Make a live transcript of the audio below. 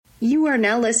You are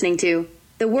now listening to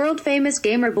the world-famous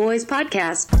Gamer Boyz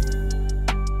Podcast.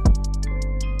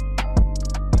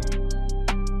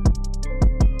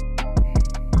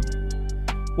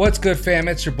 What's good, fam?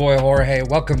 It's your boy Jorge.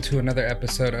 Welcome to another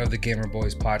episode of the Gamer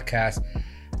Boyz Podcast,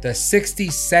 the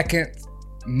 62nd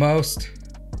most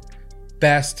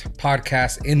best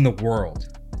podcast in the world.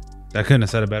 I couldn't have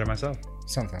said it better myself.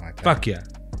 Something like that. Fuck yeah.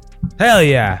 Hell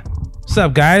yeah. What's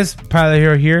up, guys? Pilot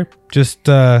Hero here. Just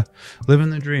living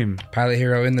the dream. Pilot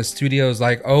Hero in the studios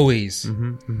like always.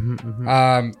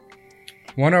 One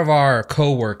of our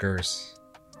co-workers,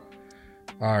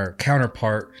 our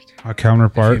counterpart,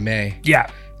 if you may. Yeah.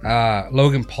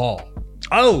 Logan Paul.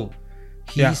 Oh.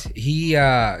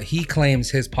 He claims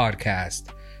his podcast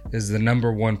is the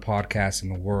number one podcast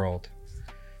in the world.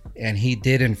 And he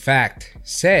did, in fact,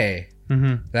 say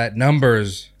that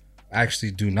numbers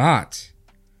actually do not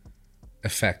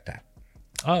affect that.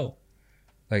 Oh.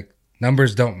 Like,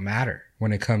 numbers don't matter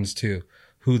when it comes to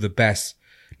who the best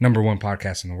number one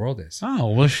podcast in the world is. Oh,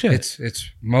 well, shit.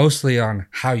 It's mostly on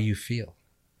how you feel.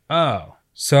 Oh.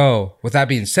 So, with that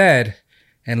being said,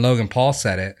 and Logan Paul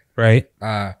said it, right.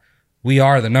 We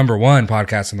are the number one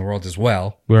podcast in the world as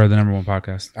well. We are the number one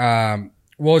podcast.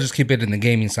 We'll just keep it in the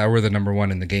gaming side. We're the number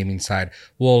one in the gaming side.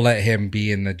 We'll let him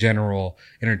be in the general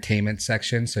entertainment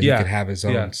section so he could have his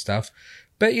own stuff.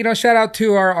 But, you know, shout out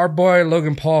to our boy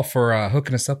Logan Paul for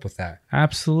hooking us up with that.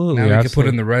 Absolutely. Now we can put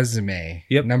in the resume.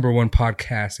 Yep. Number one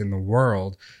podcast in the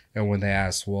world. And when they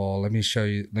ask, well, let me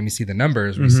see the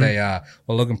numbers, we say,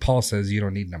 well, Logan Paul says you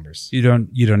don't need numbers. You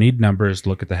don't need numbers.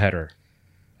 Look at the header.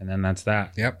 And then that's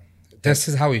that. Yep. This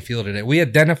is how we feel today. We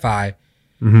identify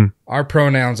our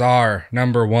pronouns are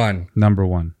number one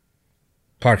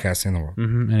podcast in the world.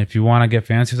 And if you want to get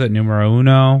fancy with it, numero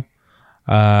uno.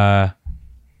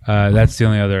 That's the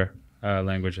only other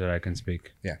language that I can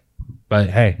speak. Yeah. But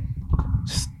hey,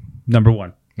 number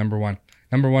one. Number one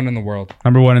in the world.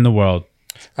 Number one in the world.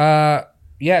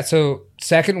 Yeah, so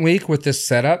second week with this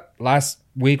setup. Last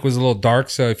week was a little dark,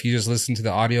 so if you just listen to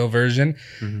the audio version,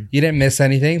 you didn't miss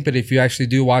anything. But if you actually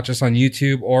do watch us on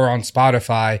YouTube or on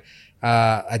Spotify,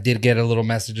 I did get a little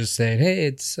messages saying, hey,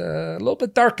 it's a little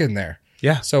bit dark in there.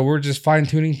 Yeah. So we're just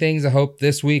fine-tuning things. I hope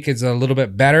this week is a little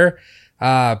bit better.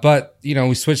 But, you know,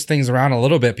 we switched things around a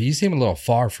little bit, but you seem a little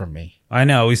far from me. I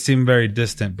know. We seem very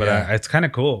distant, but it's kind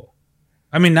of cool.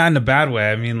 I mean, not in a bad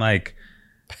way. I mean, like,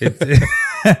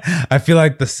 I feel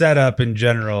like the setup in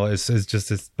general is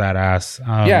just as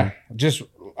badass. Just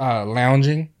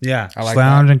lounging. Yeah, I like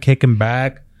lounging, kicking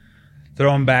back,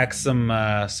 throwing back some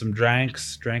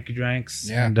dranky drinks,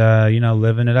 and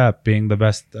living it up, being the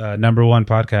best number one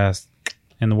podcast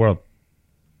in the world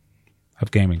of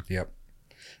gaming. Yep.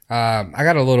 I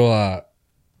got a little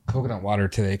coconut water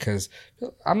today because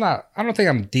I don't think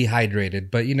I'm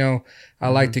dehydrated, but I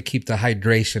like to keep the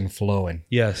hydration flowing.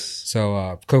 Yes.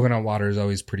 So coconut water is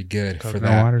always pretty good for that.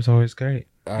 Coconut water is always great.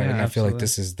 And I feel like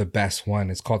this is the best one.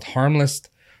 It's called Harmless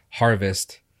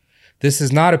Harvest. This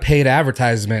is not a paid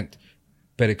advertisement,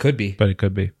 but it could be.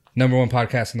 Number one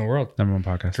podcast in the world. Number one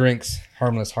podcast. Drinks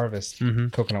Harmless Harvest.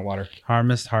 Coconut water.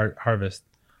 Harvest.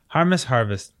 Harmless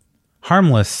Harvest.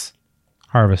 Harmless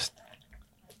Harvest.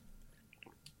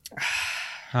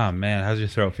 Oh man, how's your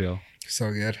throat feel?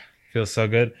 So good. Feels so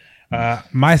good.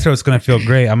 My throat's gonna feel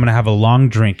great. I'm gonna have a long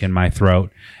drink in my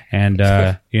throat, and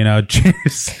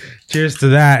cheers to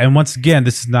that. And once again,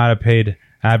 this is not a paid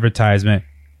advertisement,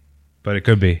 but it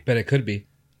could be.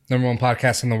 Number one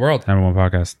podcast in the world. Number one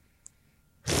podcast.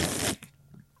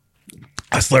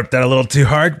 I slurped that a little too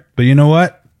hard, but you know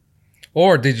what?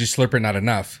 Or did you slurp it not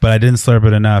enough? But I didn't slurp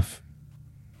it enough.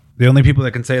 The only people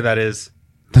that can say that is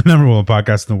the number one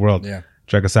podcast in the world. Yeah.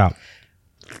 Check us out.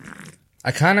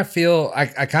 I kind of feel,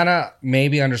 I kind of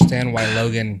maybe understand why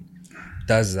Logan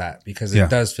does that, because it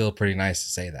does feel pretty nice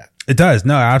to say that. It does.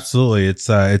 No, absolutely. It's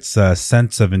a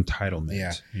sense of entitlement.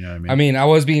 Yeah. You know what I mean, I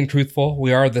was being truthful.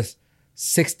 We are the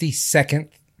 62nd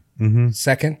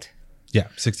second. Yeah,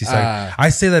 62nd. I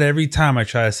say that every time I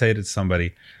try to say it to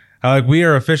somebody. We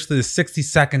are officially the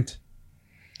 62nd.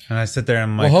 And I sit there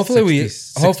and I'm like, well, hopefully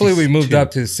we moved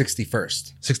up to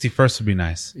 61st. 61st would be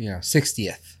nice. Yeah,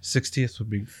 60th. 60th would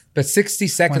be. But 60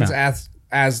 seconds as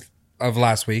of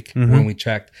last week when we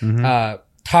checked.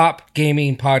 Top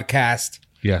gaming podcast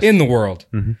in the world.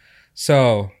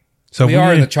 So we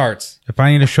are in the charts. If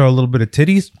I need to show a little bit of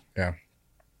titties,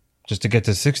 just to get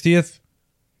to 60th.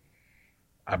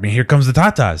 I mean, here comes the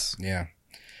tatas. Yeah.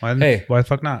 Why the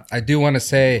fuck not? I do want to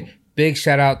say big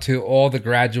shout out to all the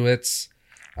graduates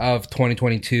of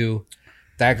 2022.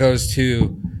 That goes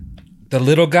to the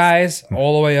little guys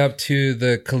all the way up to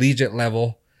the collegiate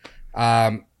level.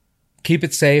 Keep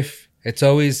it safe. It's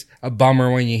always a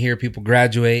bummer when you hear people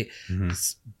graduate.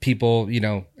 People,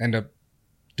 end up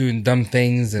doing dumb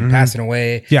things and passing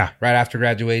away right after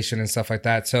graduation and stuff like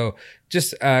that. So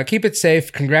just keep it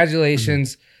safe.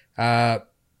 Congratulations.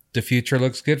 The future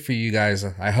looks good for you guys.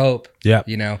 I hope. Yeah.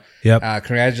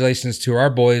 Congratulations to our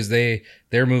boys.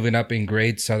 They're moving up in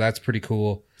grades, so that's pretty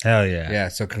cool. Hell yeah. Yeah.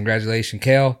 So congratulations,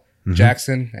 Kale,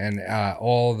 Jackson, and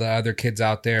all the other kids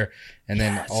out there, and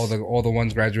then all the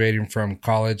ones graduating from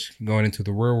college, going into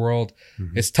the real world.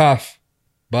 It's tough,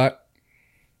 but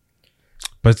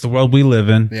it's the world we live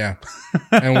in. Yeah.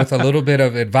 And with a little bit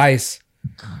of advice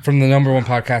from the number one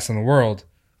podcast in the world,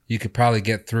 you could probably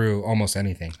get through almost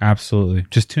anything. Absolutely.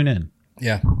 Just tune in.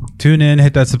 Yeah. Tune in,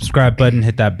 hit that subscribe button,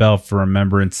 hit that bell for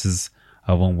remembrances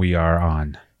of when we are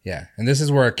on. Yeah. And this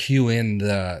is where I cue in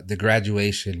the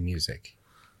graduation music.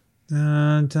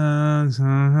 Dun, dun,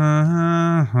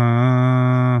 dun,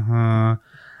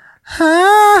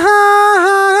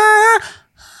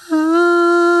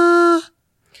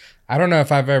 I don't know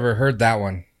if I've ever heard that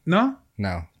one. No,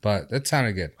 but it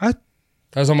sounded good. That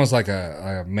was almost like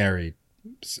a married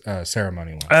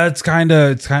ceremony one. It's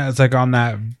like on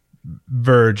that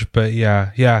verge, but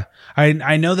yeah.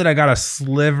 I know that I got a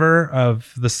sliver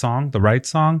of the song, the right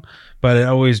song, but it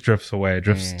always drifts away. It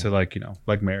drifts to like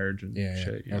marriage and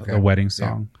shit, the wedding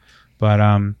song. Yeah. But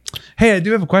hey, I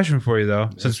do have a question for you though.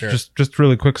 Since just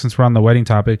really quick, since we're on the wedding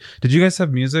topic, did you guys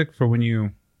have music for when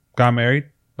you got married?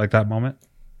 Like that moment,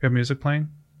 you have music playing?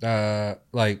 There's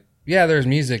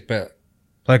music, but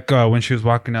when she was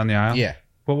walking down the aisle. Yeah.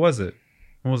 What was it?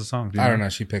 What was the song? I don't know.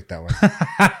 She picked that one.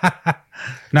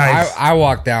 Nice. I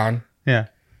walked down. Yeah.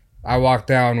 I walked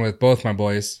down with both my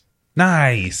boys.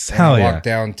 Nice. And Hell I yeah. walked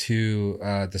down to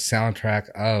the soundtrack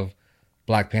of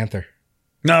Black Panther.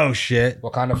 No shit.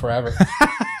 Wakanda Forever.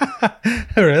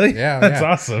 Really? Yeah. That's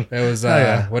awesome. It was,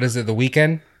 what is it? The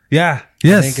Weeknd? Yeah.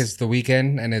 Yes. I think it's The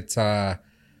Weeknd, and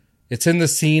it's in the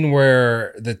scene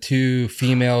where the two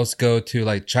females go to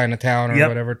like Chinatown or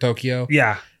whatever, Tokyo.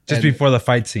 Yeah. Just before the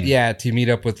fight scene. Yeah, to meet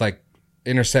up with like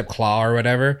Intercept Claw or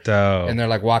whatever. Dope. And they're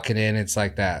like walking in. It's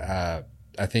like that.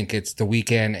 I think it's The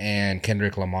Weeknd and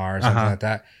Kendrick Lamar or something like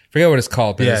that. Forget what it's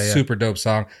called, but it's a super dope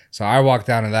song. So I walked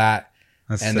down to that.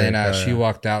 That's and sick. Then she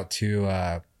walked out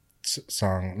to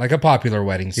song, like a popular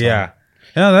wedding song. Yeah.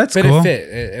 Yeah, that's but cool. It fit.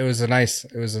 It's a nice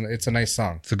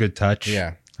song. It's a good touch.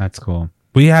 Yeah. That's cool.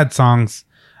 We had songs.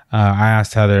 I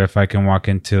asked Heather if I can walk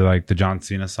into like the John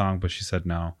Cena song, but she said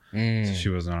no. So she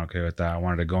wasn't okay with that. I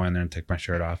wanted to go in there and take my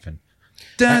shirt off and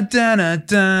dun, dun, dun,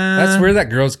 dun. That's weird that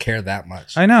girls care that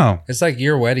much. I know. It's like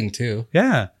your wedding too.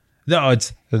 Yeah. No,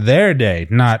 it's their day,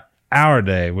 not our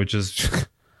day, which is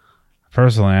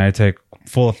personally I take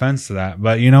full offense to that.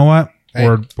 But you know what? Hey,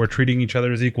 we're treating each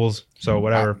other as equals. So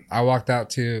whatever. I walked out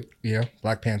to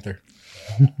Black Panther.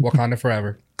 Wakanda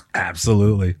Forever.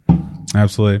 Absolutely.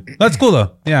 That's cool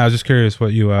though. Yeah, I was just curious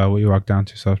what you walked down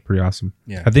to. So that's pretty awesome.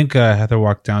 Yeah. I think Heather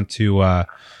walked down to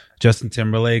Justin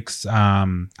Timberlake's. I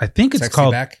think it's Sexy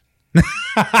called. Back.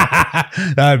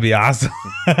 That would be awesome.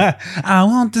 I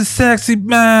want the sexy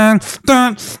man.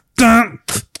 Dun, dun,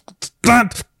 dun,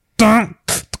 dun,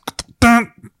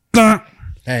 dun, dun.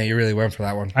 Hey, you really went for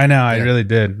that one. I know, I really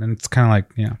did, and it's kind of like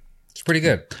it's pretty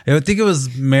good. I think it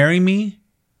was "Marry Me"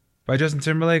 by Justin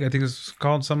Timberlake. I think it's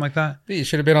called something like that. You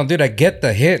should have been on, dude. I get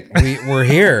the hint. We're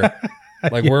here.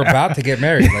 Like we're about to get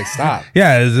married. Like stop.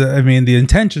 Yeah, I mean the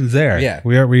intention's there. Yeah,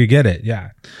 we get it. Yeah,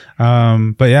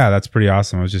 but yeah, that's pretty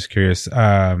awesome. I was just curious.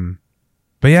 But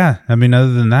yeah, I mean,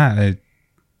 other than that,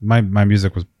 my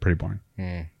music was pretty boring.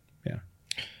 Yeah.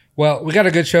 Well, we got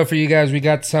a good show for you guys. We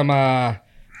got some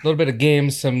little bit of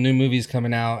games, some new movies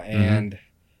coming out, and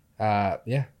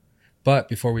yeah. But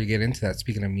before we get into that,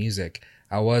 speaking of music,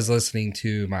 I was listening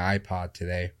to my iPod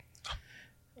today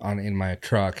in my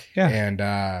truck,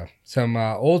 and some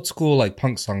old school like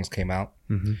punk songs came out.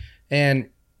 And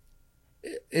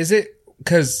is it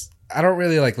because I don't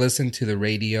really like listen to the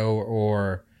radio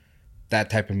or that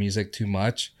type of music too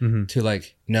much to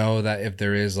like know that if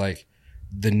there is like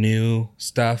the new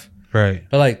stuff, right?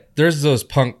 But like there's those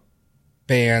punk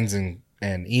bands and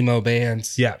emo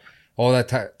bands, all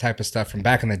that type of stuff from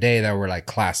back in the day that were like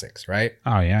classics, right?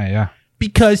 Oh yeah.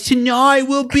 Because tonight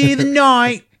will be the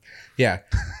night. Yeah.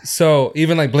 So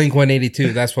even like Blink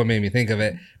 182, that's what made me think of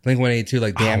it. Blink 182,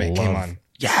 like Damn It came on.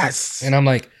 Yes. And I'm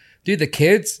like, dude, the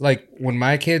kids, like when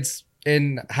my kids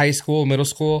in high school, middle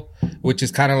school, which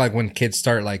is kind of like when kids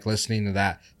start like listening to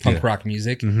that punk rock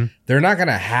music, they're not going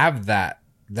to have that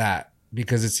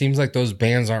because it seems like those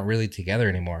bands aren't really together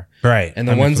anymore. Right. And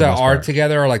the ones that are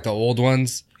together are like the old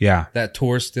ones. Yeah. That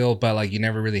tour still, but like you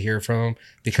never really hear from them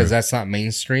because that's not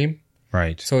mainstream.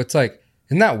 Right. So it's like,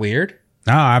 Isn't that weird?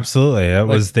 No, absolutely. It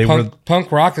was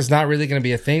punk rock is not really going to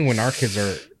be a thing when our kids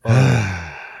are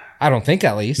I don't think,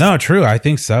 at least. No, true. I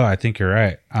think so. I think you're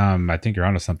right. I think you're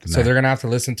onto something. So they're going to have to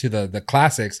listen to the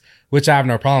classics, which I have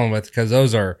no problem with because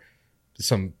those are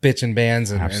some bitchin'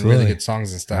 bands and really good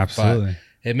songs and stuff. Absolutely.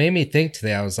 But it made me think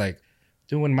today. I was like,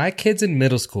 dude, when my kid's in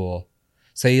middle school,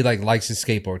 say he like likes to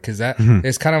skateboard, because that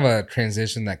it's kind of a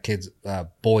transition that kids,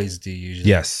 boys do usually.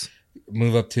 Yes.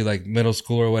 Move up to like middle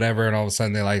school or whatever, and all of a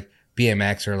sudden they like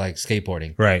BMX or like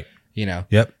skateboarding. Right. You know?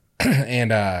 Yep.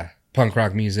 And punk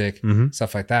rock music,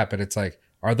 stuff like that. But it's like,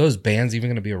 are those bands even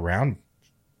going to be around?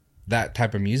 That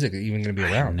type of music even going to be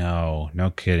around?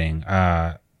 No kidding.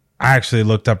 I actually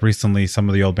looked up recently some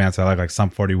of the old bands I like Sum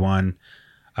 41,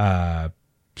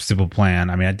 Simple Plan.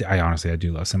 I mean, I honestly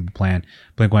do love Simple Plan,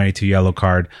 Blink-182, Yellow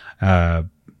Card, and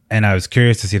I was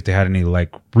curious to see if they had any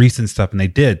like recent stuff, and they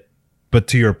did. But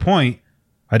to your point,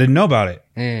 I didn't know about it.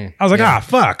 I was like,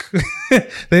 fuck.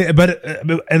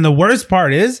 And the worst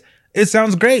part is, it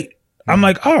sounds great. I'm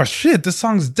like, oh shit, this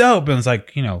song's dope. And it's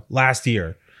like, last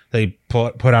year they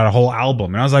put out a whole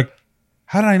album, and I was like,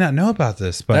 how did I not know about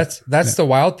this? But that's the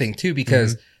wild thing too,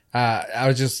 because I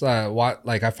was just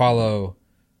I follow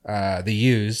The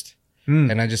Used,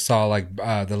 and I just saw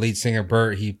the lead singer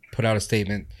Bert. He put out a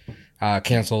statement,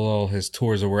 cancel all his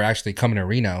tours, or we're actually coming to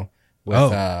Reno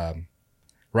with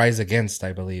Rise Against,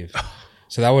 I believe.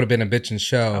 So that would have been a bitchin'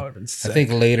 show. I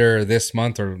think later this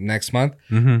month or next month.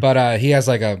 But he has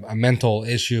like a mental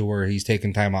issue where he's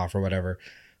taking time off or whatever.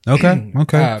 Okay.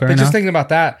 Fair but enough. Just thinking about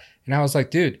that, and I was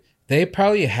like, dude, they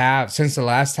probably have, since the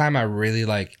last time I really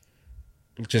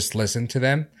just listened to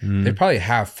them, they probably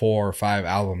have 4 or 5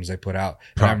 albums they put out.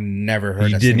 And I've never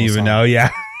heard. You didn't even know,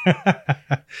 yeah.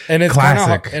 And it's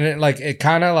classic. It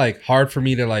kind of hard for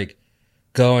me to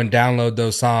go and download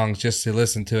those songs just to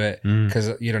listen to it,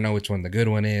 because you don't know which one the good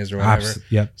one is or whatever.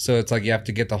 Yep. So it's like you have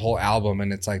to get the whole album,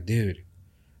 and it's like, dude,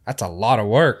 that's a lot of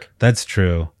work. That's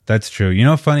true.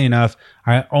 Funny enough,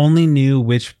 I only knew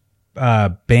which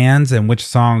bands and which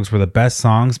songs were the best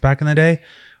songs back in the day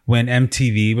when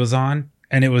MTV was on,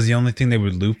 and it was the only thing they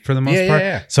would loop for the most part.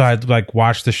 Yeah. So I'd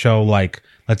watch the show,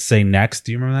 let's say Next.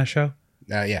 Do you remember that show?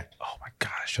 Yeah. Oh my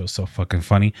god, that show's so fucking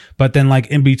funny. But then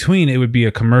in between, it would be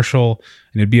a commercial,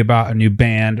 and it'd be about a new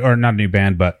band, or not a new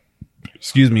band, but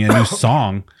a new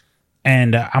song.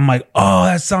 And I'm like, oh,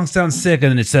 that song sounds sick.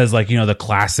 And then it says the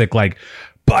classic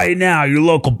buy it now, your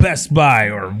local Best Buy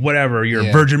or whatever, your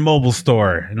Virgin Mobile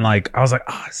store. And I was like,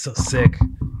 oh, it's so sick.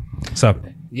 So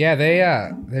yeah,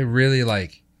 they really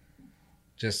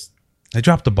just they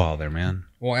dropped the ball there, man.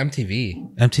 Well,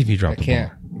 MTV dropped the ball. I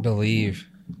can't believe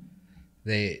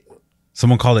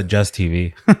someone called it Just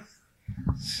TV.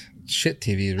 Shit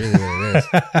TV is really what it is.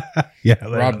 Yeah,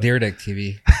 Rob Dyrdek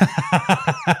TV.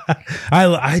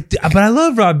 But I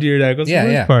love Rob Dyrdek. That's the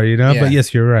worst part, Yeah. But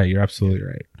yes, you're right. You're absolutely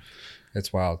right.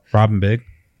 It's wild. Robin Big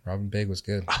was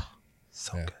good. Oh,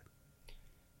 so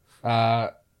good.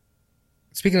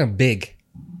 Speaking of big,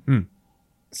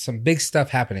 some big stuff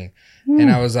happening.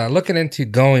 And I was looking into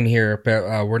going here,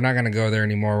 but we're not going to go there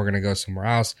anymore. We're going to go somewhere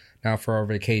else now for our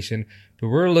vacation. But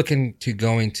we're looking to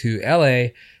going to LA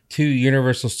to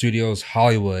Universal Studios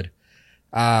Hollywood.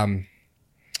 But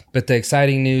the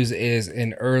exciting news is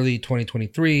in early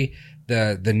 2023,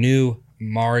 the new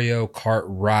Mario Kart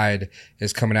ride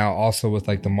is coming out, also with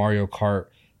the Mario Kart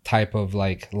type of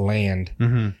land.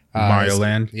 Mario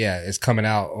Land. Yeah, it's coming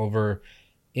out over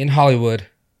in Hollywood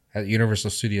at Universal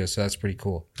Studios, so that's pretty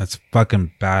cool. That's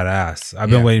fucking badass. I've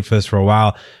been waiting for this for a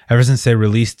while, ever since they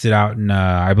released it out in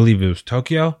I believe it was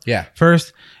Tokyo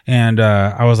first, and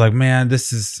I was like, man,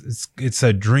 it's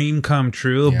a dream come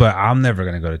true, but I'm never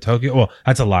gonna go to Tokyo. Well,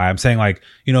 that's a lie. I'm saying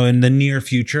in the near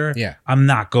future, I'm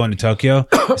not going to Tokyo,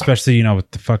 especially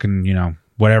with the fucking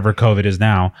whatever COVID is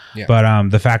now. But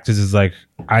the fact is I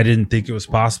didn't think it was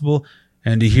possible,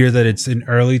 and to hear that it's in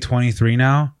early 23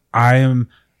 now, I am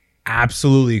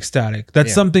absolutely ecstatic.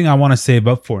 That's something I want to save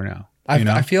up for now.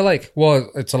 I feel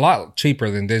it's a lot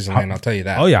cheaper than Disneyland. I'll tell you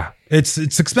that. Oh yeah, it's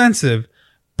expensive,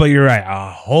 but you're right,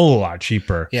 a whole lot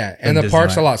cheaper. Yeah, and the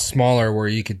park's a lot smaller, where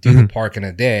you could do the park in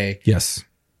a day. Yes,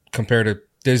 compared to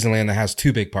Disneyland that has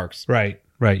 2 big parks. Right.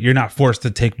 You're not forced to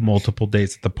take multiple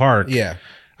days at the park. Yeah.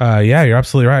 You're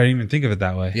absolutely right. I didn't even think of it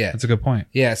that way. Yeah, that's a good point.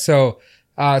 Yeah, so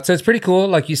it's pretty cool.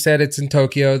 Like you said, it's in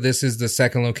Tokyo. This is the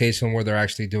second location where they're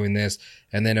actually doing this.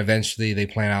 And then eventually they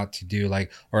plan out to do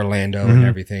Orlando and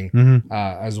everything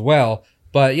as well.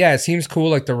 But yeah, it seems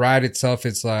cool. The ride itself,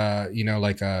 it's, like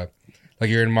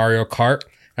you're in Mario Kart.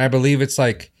 And I believe it's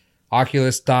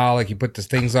Oculus style, you put the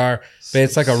things are. But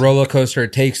it's a roller coaster.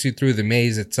 It takes you through the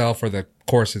maze itself or the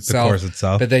course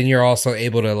itself. But then you're also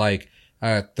able to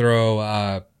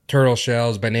throw turtle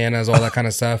shells, bananas, all that kind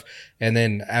of stuff. And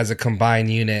then as a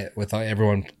combined unit with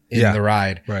everyone in the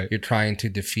ride, you're trying to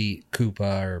defeat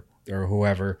Koopa or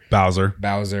whoever. Bowser.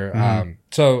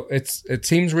 So it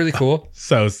seems really cool.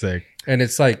 So sick. And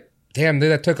it's like, damn,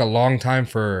 dude, that took a long time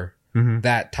for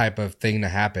that type of thing to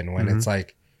happen when it's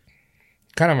like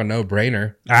kind of a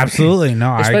no-brainer. Absolutely.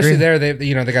 No, I agree. Especially there,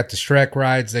 they got the Shrek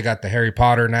rides, they got the Harry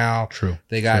Potter now. True.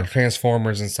 They got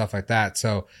Transformers and stuff like that.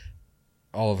 So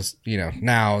all of us,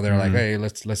 now they're like, hey,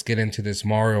 let's get into this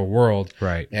Mario world.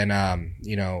 Right. And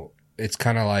it's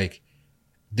kind of like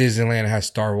Disneyland has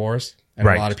Star Wars. And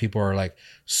a lot of people are like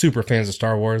super fans of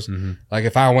Star Wars. Like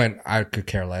if I went, I could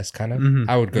care less kind of.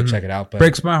 I would go check it out. But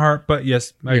breaks my heart, but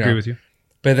yes, I agree with you.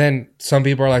 But then some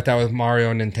people are like that with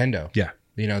Mario and Nintendo. Yeah.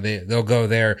 They'll go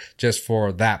there just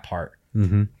for that part.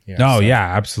 Yeah,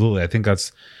 absolutely. I think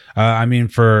that's,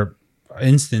 for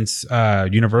instance,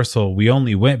 Universal, we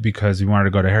only went because we wanted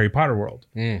to go to Harry Potter World.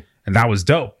 And that was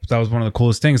dope. That was one of the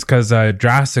coolest things because the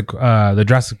Jurassic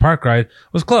Park ride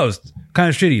was closed. Kind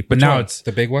of shitty. But now it's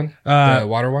the big one? The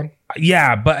water one?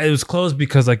 Yeah, but it was closed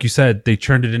because, like you said, they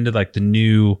turned it into like the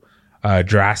new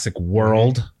Jurassic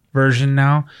World version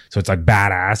now. So it's like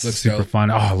badass. Looks super dope. Fun.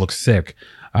 Oh, it looks sick.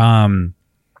 So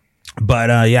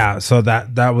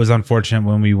that was unfortunate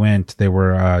when we went. They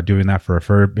were doing that for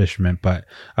refurbishment. But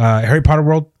Harry Potter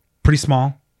World, pretty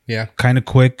small. Yeah. Kind of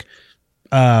quick.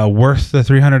 Worth the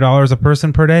 $300 a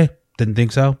person per day? Didn't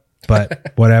think so,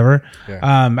 but whatever.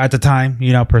 At the time,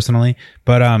 personally.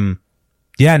 But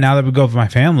now that we go with my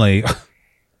family,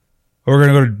 we're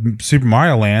gonna go to Super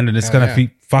Mario Land, and it's gonna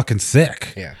be fucking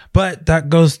sick. Yeah. But that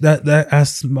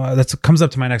comes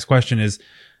up to my next question: is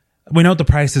we know what the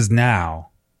price is now.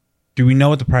 Do we know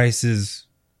what the price is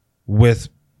with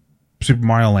Super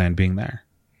Mario Land being there?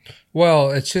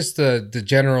 Well, it's just the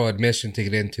general admission to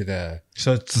get into the.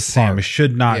 So it's the same. Park. It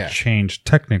should not change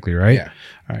technically, right? Yeah.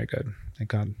 All right, good. Thank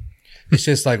God. It's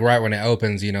just like right when it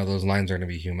opens, those lines are going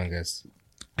to be humongous.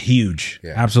 Huge.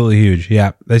 Yeah. Absolutely huge.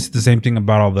 Yeah. That's the same thing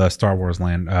about all the Star Wars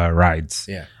Land rides.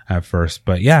 Yeah. At first.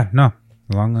 But as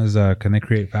long as, can they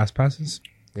create fast passes?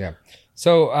 Yeah.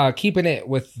 So keeping it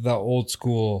with the old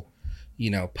school,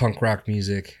 punk rock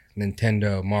music,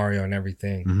 Nintendo, Mario, and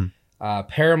everything.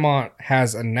 Paramount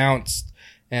has announced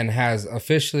and has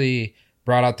officially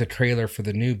brought out the trailer for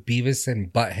the new Bevis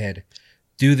and Butthead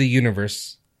Do the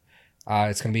Universe.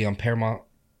 It's going to be on Paramount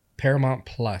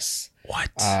Plus. What?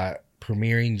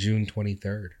 Premiering June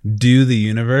 23rd. Do the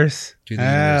Universe? Do the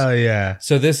Universe. Hell yeah.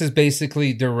 So this is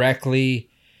basically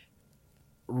directly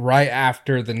right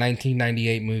after the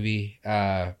 1998 movie.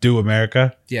 Do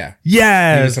America? Yeah.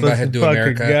 Yes. Beavis and Butthead Do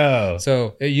America. Go.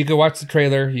 So you could watch the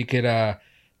trailer. You could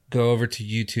go over to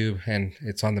YouTube, and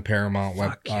it's on the Paramount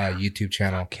YouTube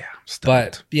channel. Yeah, I'm stoked.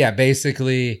 But yeah,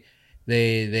 basically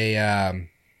they're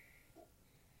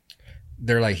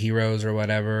like heroes or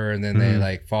whatever, and then they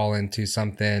like fall into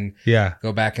something. Yeah,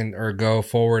 go back or go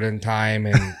forward in time,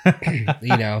 and end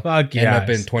up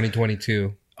in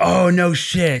 2022. Oh no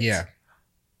shit! Yeah,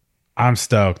 I'm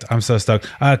stoked. I'm so stoked.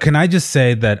 Can I just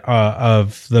say that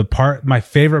my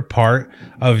favorite part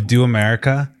of Do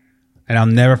America, and I'll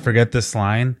never forget this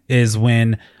line, is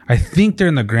when I think they're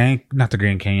in not the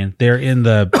Grand Canyon. They're in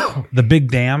the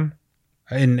big dam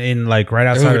in like right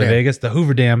outside of Vegas, the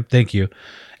Hoover Dam. Thank you.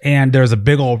 And there's a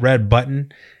big old red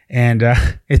button, and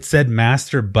it said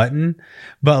Master Button,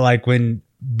 but like when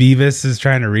Beavis is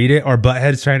trying to read it or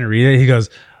Butthead's trying to read it, he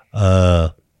goes,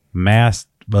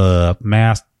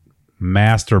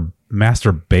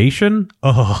 masturbation.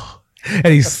 Oh, and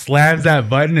he slams that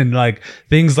button, and like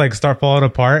things like start falling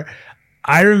apart.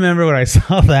 I remember when I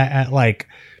saw that at like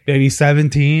maybe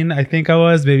 17, I think I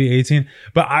was, maybe 18,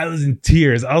 but I was in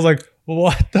tears. I was like,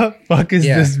 what the fuck is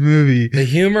this movie? The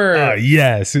humor.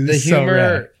 Yes. The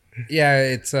humor. Yeah,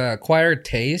 it's acquired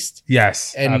taste.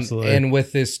 Yes, absolutely. And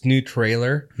with this new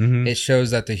trailer, it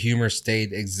shows that the humor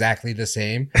stayed exactly the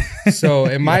same. So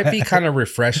it might be kind of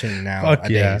refreshing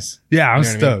nowadays. Yeah, I'm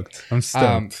stoked. I'm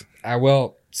stoked. I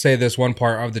will say this one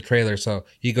part of the trailer, so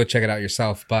you go check it out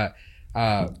yourself, but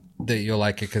that you'll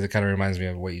like it because it kind of reminds me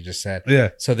of what you just said. Yeah.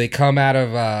 So they come out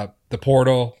of the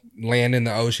portal, land in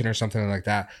the ocean or something like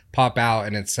that, pop out,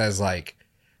 and it says like,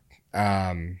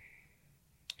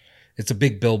 it's a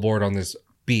big billboard on this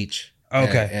beach.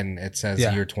 Okay. And it says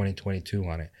year 2022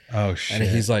 on it. Oh shit. And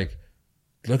he's like,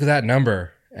 look at that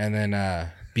number. And then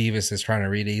Beavis is trying to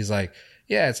read it. He's like,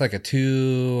 yeah, it's like a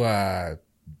 2, the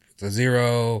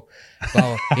 0,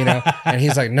 blah, and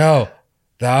he's like, no,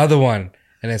 the other one.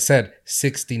 And it said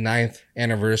 69th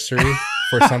anniversary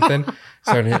for something.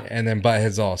 So and then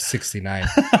Butthead's all 69.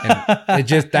 And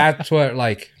that's what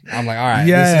like I'm like, all right,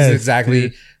 this is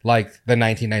exactly like the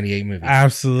 1998 movie.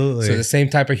 Absolutely. So the same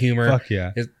type of humor. Fuck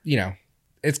yeah.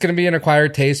 It's going to be an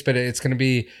acquired taste, but it's going to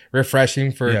be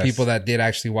refreshing for people that did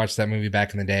actually watch that movie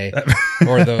back in the day,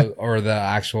 or the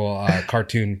actual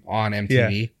cartoon on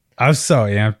MTV. Yeah. I'm so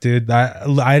amped, dude.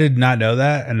 I did not know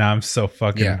that, and I'm so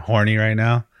fucking horny right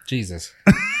now. Jesus.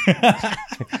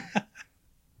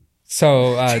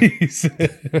 So,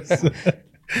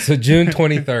 so June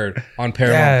 23rd on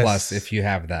Paramount Plus, if you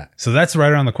have that. So that's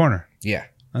right around the corner. Yeah.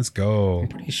 Let's go. I'm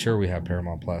pretty sure we have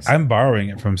Paramount Plus. I'm borrowing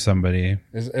it from somebody.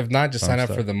 If not, just sign up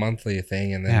for the monthly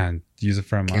thing and then use it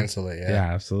for a month. Cancel it.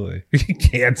 Yeah, absolutely.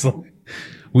 Cancel it.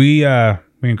 We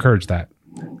encourage that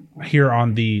here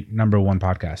on the #1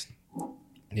 podcast.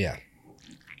 Yeah.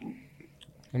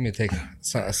 Let me take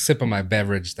a sip of my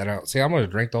beverage. I'm going to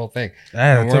drink the whole thing.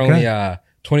 We're only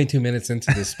 22 minutes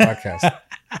into this podcast.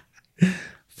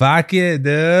 Fuck it,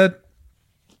 dude.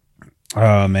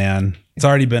 Oh, man. It's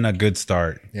already been a good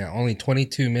start. Yeah, only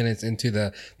 22 minutes into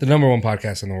the #1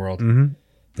 podcast in the world. Mm-hmm.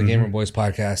 The Gamer Boyz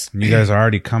Podcast. You guys are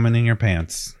already coming in your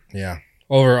pants. Yeah.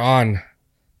 Over on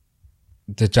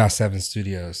the Josh 7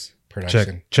 Studios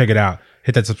production. Check it out.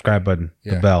 Hit that subscribe button.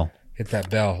 Yeah. The bell. Hit that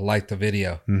bell. Like the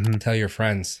video. Mm-hmm. Tell your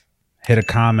friends. Hit a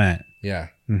comment. Yeah.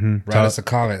 Mm-hmm. Write us a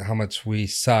comment how much we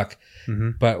suck.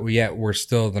 Mm-hmm. But we're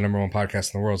still the #1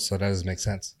 podcast in the world, so that doesn't make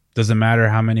sense. Doesn't matter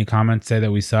how many comments say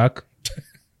that we suck.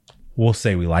 We'll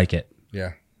say we like it.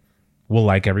 Yeah. We'll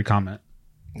like every comment.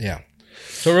 Yeah.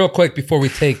 So real quick before we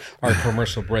take our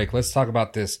commercial break, let's talk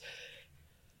about this.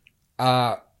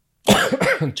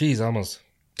 Geez, I almost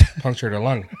punctured a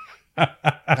lung.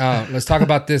 Let's talk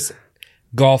about this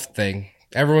golf thing.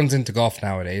 Everyone's into golf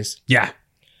nowadays. Yeah.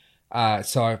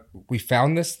 So we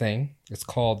found this thing. It's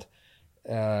called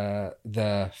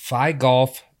the Fi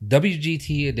Golf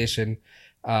WGT Edition.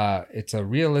 It's a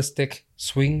realistic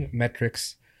swing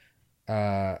metrics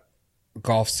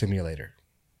golf simulator.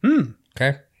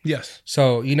 Okay. Yes.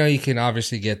 So, you can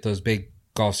obviously get those big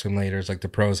golf simulators like the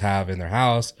pros have in their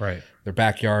house, right, their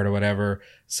backyard or whatever.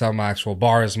 Some actual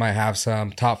bars might have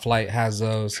some. Top Flight has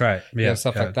those. That's right. Yeah.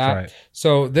 Stuff like that. Right. Right.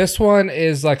 So this one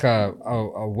is like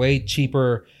a way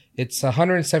cheaper. It's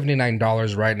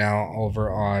 $179 right now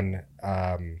over on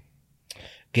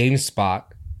GameSpot.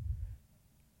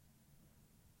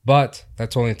 But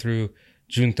that's only through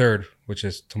June 3rd, which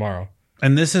is tomorrow.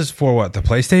 And this is for what? The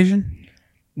PlayStation?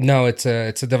 No, it's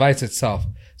a device itself.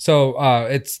 So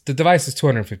the device is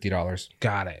 $250.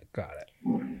 Got it.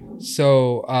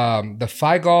 So the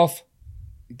Fi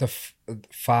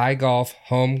Golf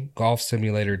Home Golf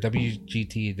Simulator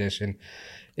WGT Edition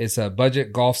is a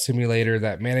budget golf simulator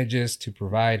that manages to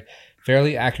provide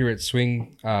fairly accurate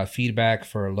swing feedback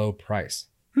for a low price.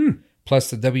 Plus,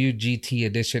 the WGT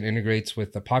Edition integrates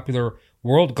with the popular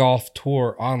World Golf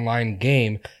Tour online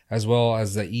game as well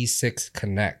as the E6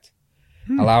 Connect,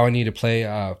 allowing you to play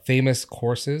famous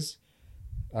courses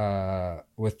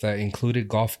with the included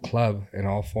golf club in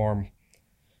all form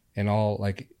and all,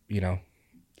 like,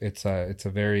 it's a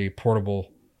very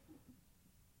portable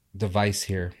device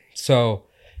here. So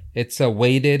it's a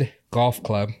weighted golf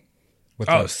club with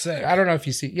sick. I don't know if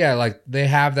you see, like they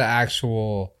have the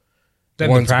actual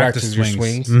ones practice your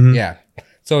swings. Mm-hmm. Yeah.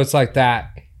 So it's like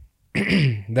that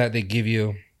that they give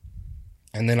you.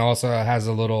 And then also it has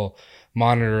a little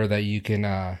monitor that you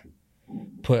can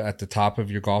put at the top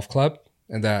of your golf club,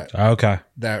 and that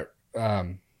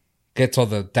gets all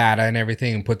the data and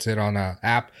everything and puts it on an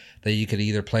app that you could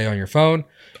either play on your phone.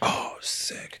 Oh,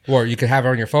 sick. Or you could have it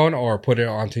on your phone or put it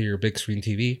onto your big screen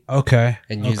TV. Okay.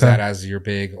 And use that as your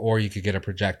big, or you could get a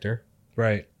projector.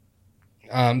 Right.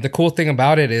 The cool thing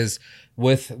about it is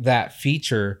with that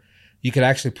feature, you could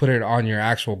actually put it on your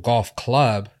actual golf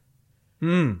club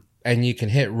and you can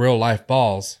hit real life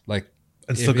balls. Like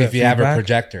if you have a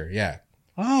projector. Yeah.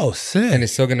 Oh, sick. And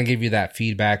it's still going to give you that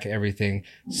feedback, everything.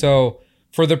 So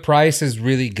for the price is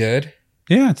really good.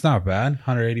 Yeah, it's not bad.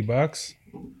 $180.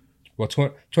 Well,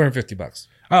 $250.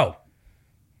 Oh.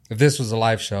 If this was a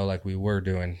live show like we were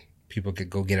doing, people could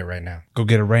go get it right now. Go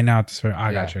get it right now at this.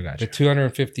 I got you. The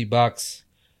 $250.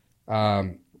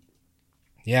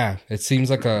 Yeah, it seems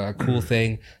like a cool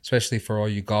thing, especially for all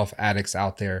you golf addicts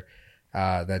out there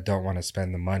that don't want to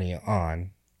spend the money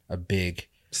on a big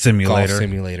golf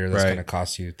simulator that's going to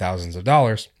cost you thousands of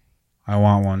dollars. I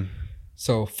want one.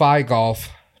 So Fi Golf,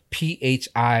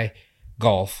 PHI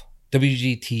Golf,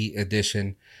 WGT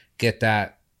Edition. Get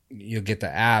that. You'll get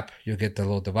the app. You'll get the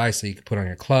little device that you can put on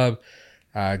your club.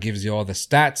 Gives you all the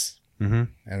stats and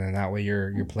then that way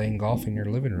you're playing golf in your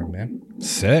living room, man.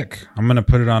 Sick. I'm gonna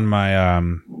put it on my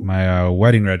my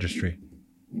wedding registry.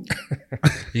 You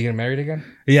getting married again?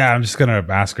 Yeah, I'm just gonna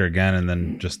ask her again and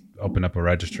then just open up a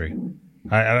registry.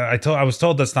 I was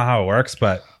told that's not how it works,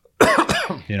 but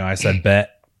I said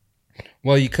bet.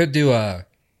 Well, you could do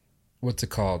what's it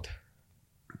called?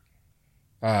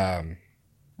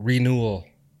 Renewal,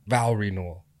 vow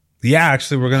renewal. Yeah,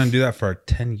 actually, we're gonna do that for a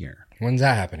 10-year. When's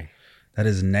that happening? That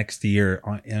is next year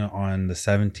on the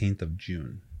 17th of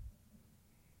June.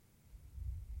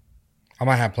 I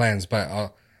might have plans, but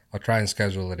I'll try and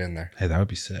schedule it in there. Hey, that would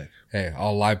be sick. Hey,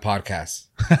 all live podcasts.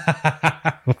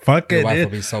 Fuck Your it. wife Dude.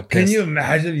 will be so pissed. Can you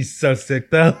imagine? He's so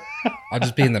sick though. I'll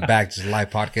just be in the back, just live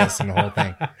podcasting the whole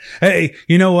thing. Hey,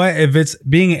 you know what? If it's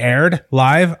being aired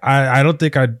live, I don't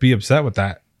think I'd be upset with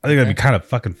that. I think that'd be kind of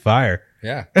fucking fire.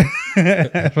 Yeah.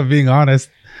 If I'm being honest.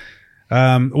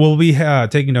 We'll be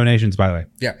taking donations, by the way.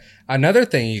 Yeah. Another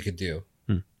thing you could do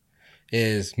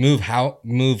is move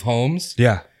homes.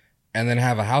 Yeah. And then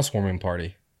have a housewarming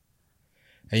party.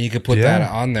 And you could put that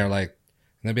on there, like,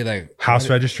 and they'd be like, house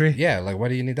registry? Yeah, like, what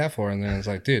do you need that for? And then it's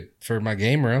like, dude, for my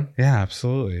game room. Yeah,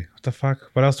 absolutely. What the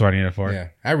fuck? What else do I need it for? Yeah.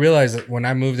 I realized that when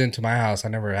I moved into my house, I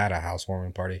never had a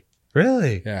housewarming party.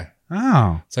 Really? Yeah.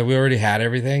 Oh. It's like we already had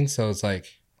everything. So it's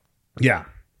like, yeah.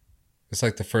 It's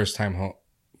like the first time home.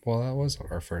 Well, that was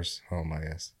our first home, I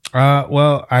guess.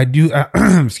 Well, I do,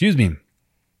 excuse me.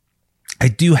 I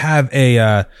do have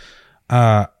a,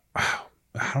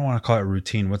 I don't want to call it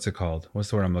routine. What's it called? What's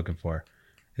the word I'm looking for?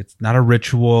 It's not a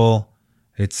ritual.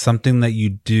 It's something that you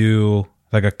do,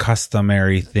 like a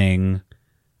customary thing.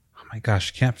 Oh my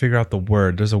gosh, I can't figure out the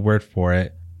word. There's a word for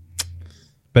it.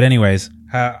 But anyways,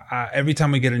 every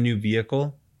time we get a new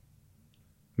vehicle,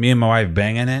 me and my wife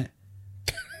bang in it,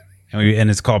 and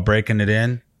it's called breaking it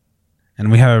in,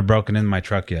 and we haven't broken in my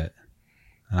truck yet.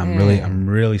 And I'm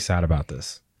really sad about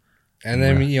this. And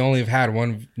then you only have had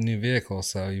one new vehicle,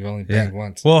 so you only banged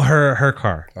once. Well, her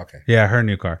car. Okay. Yeah, her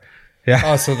new car. Yeah.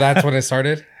 Oh, so that's when it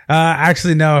started?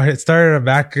 Actually, no. It started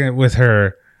back with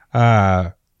her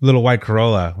little white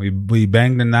Corolla. We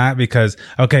banged in that because,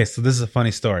 okay, so this is a funny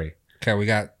story. Okay, we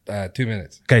got 2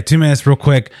 minutes. Okay, 2 minutes real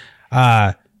quick.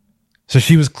 So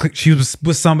she was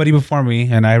with somebody before me,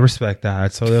 and I respect that.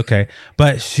 It's totally okay.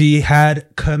 But she had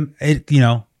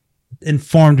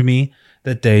informed me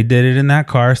that they did it in that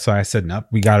car. So I said, nope,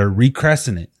 we got to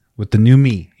recrescent it with the new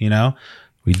me,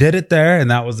 We did it there, and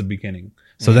that was the beginning.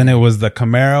 So then it was the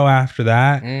Camaro after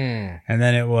that, and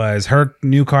then it was her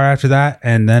new car after that,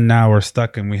 and then now we're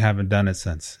stuck, and we haven't done it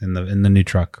since in the new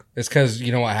truck. It's because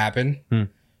you know what happened?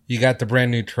 You got the brand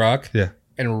new truck,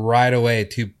 and right away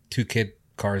two kid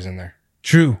cars in there.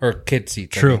 True. Or kid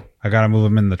seats. True. I got to move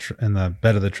them in the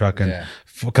bed of the truck, and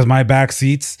because my back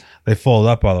seats, they fold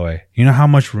up all the way. You know how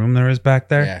much room there is back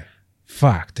there? Yeah.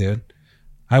 Fuck, dude.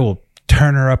 I will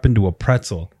turn her up into a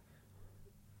pretzel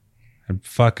and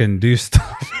fucking do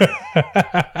stuff.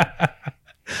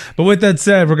 But with that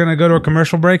said, we're going to go to a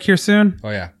commercial break here soon. Oh,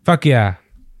 yeah. Fuck yeah.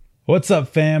 What's up,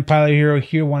 fam? Pilot Hero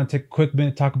here. Want to take a quick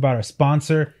minute to talk about our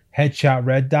sponsor, Headshot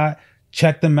Red Dot.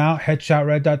 Check them out,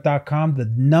 headshotreddot.com. The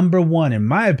number one, in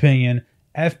my opinion,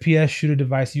 FPS shooter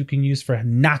device you can use for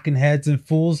knocking heads and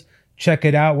fools. Check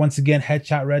it out. Once again,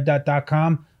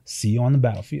 headshotreddot.com. See you on the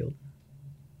battlefield.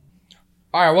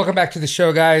 All right, welcome back to the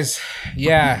show, guys.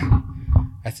 Yeah,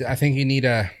 I think you need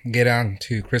to get on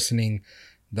to christening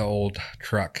the old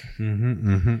truck.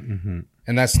 And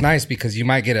that's nice because you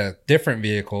might get a different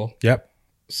vehicle. Yep.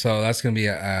 So that's going to be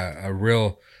a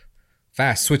real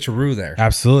fast switcheroo there.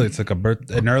 Absolutely. It's like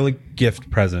an early gift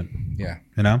present. Yeah.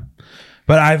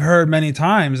 But I've heard many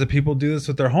times that people do this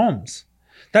with their homes.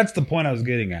 That's the point I was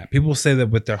getting at. People say that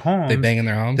with their homes. They bang in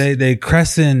their homes? They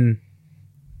crescent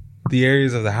the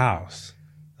areas of the house.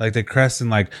 Like they crescent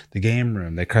like the game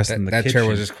room. They crescent the kitchen. That chair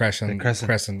was just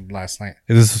crescent last night.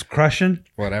 This is crushing?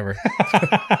 Whatever.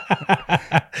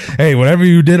 Hey, whatever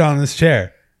you did on this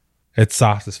chair, it's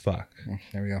soft as fuck.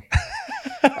 There we go.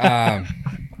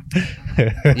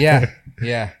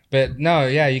 Yeah. But no,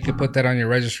 you could put that on your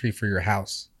registry for your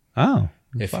house. Oh.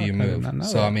 If you move.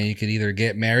 So, I mean, you could either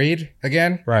get married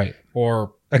again. Right.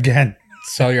 Or again.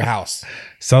 Sell your house.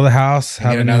 Sell the house.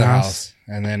 Have another house.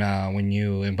 And then when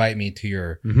you invite me to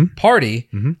your party,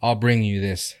 I'll bring you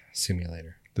this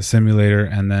simulator. The simulator.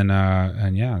 And then,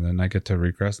 then I get to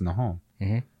regress in the home.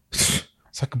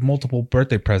 It's like a multiple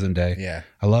birthday present day. Yeah.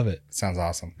 I love it. Sounds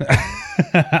awesome.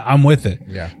 I'm with it.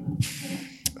 Yeah.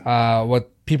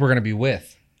 What people are going to be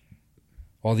with?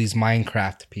 All these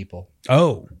Minecraft people.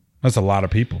 Oh, that's a lot of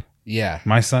people. Yeah.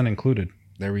 My son included.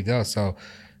 There we go. So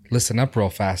listen up real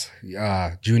fast.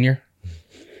 Junior,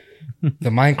 the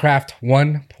Minecraft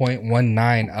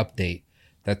 1.19 update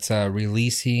that's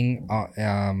releasing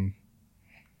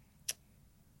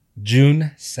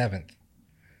June 7th.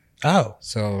 Oh.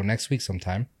 So next week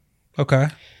sometime. Okay.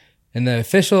 In the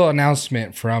official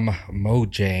announcement from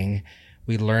Mojang,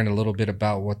 we learned a little bit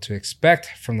about what to expect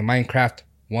from the Minecraft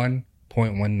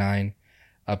 1.19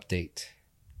 update.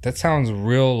 That sounds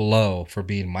real low for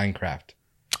being Minecraft.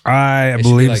 I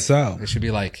believe so. It should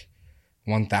be like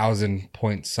 1,000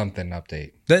 point something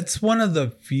update. That's one of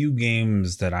the few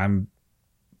games that I'm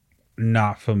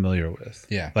not familiar with.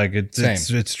 Yeah. Like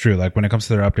it's true. Like when it comes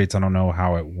to their updates, I don't know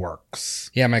how it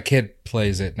works. Yeah, my kid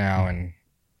plays it now and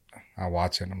I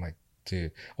watch it and I'm like,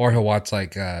 dude. Or he'll watch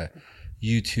like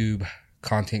YouTube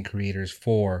content creators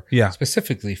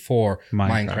specifically for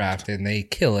Minecraft and they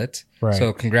kill it. Right.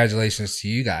 So congratulations to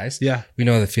you guys. Yeah. We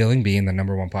know the feeling being the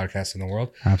number one podcast in the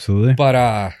world. Absolutely. But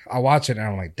I watch it and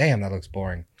I'm like, damn, that looks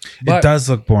boring. But, it does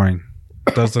look boring.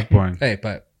 It does look boring. Hey,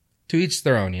 but to each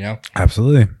their own, you know?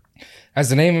 Absolutely. As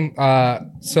the name,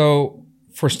 so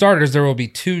for starters, there will be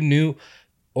 2 new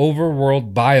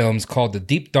overworld biomes called the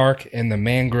Deep Dark and the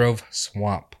Mangrove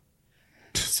Swamp.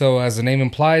 So as the name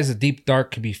implies, the Deep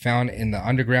Dark can be found in the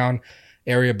underground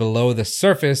area below the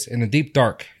surface. In the Deep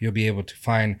Dark, you'll be able to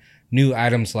find new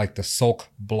items like the Sulk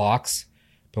blocks.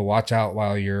 But watch out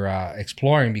while you're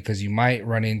exploring because you might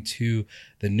run into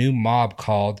the new mob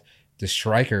called the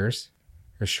Striker,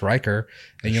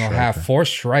 and you'll have 4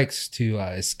 strikes to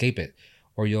escape it,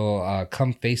 or you'll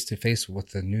come face to face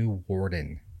with the new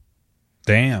warden.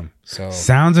 Damn. So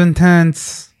sounds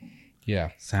intense.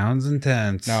 Yeah. Sounds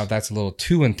intense. Now, that's a little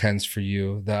too intense for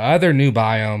you. The other new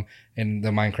biome in the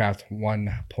Minecraft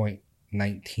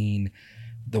 1.19,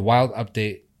 the wild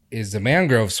update, is the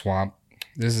Mangrove Swamp.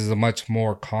 This is a much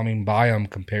more calming biome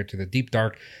compared to the Deep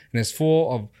Dark, and is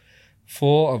full of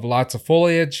lots of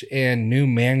foliage and new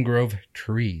mangrove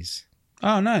trees.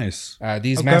 Oh, nice.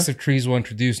 These massive trees will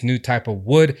introduce new type of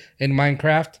wood in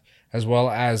Minecraft, as well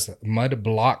as mud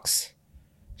blocks.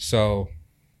 So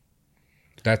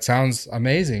that sounds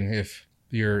amazing if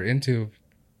you're into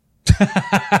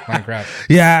Minecraft.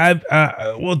 Yeah.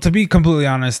 Well, to be completely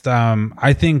honest,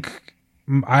 I think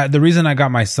the reason I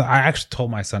got my son, I actually told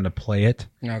my son to play it.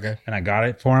 Okay. And I got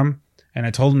it for him. And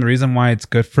I told him the reason why it's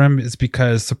good for him is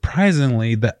because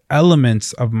surprisingly, the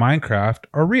elements of Minecraft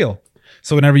are real.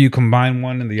 So whenever you combine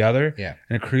one and the other, and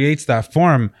it creates that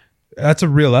form, that's a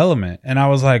real element. And I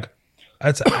was like,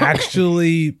 that's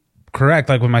actually correct.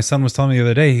 Like when my son was telling me the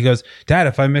other day, he goes, Dad,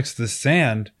 if I mix the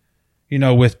sand,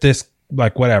 with this,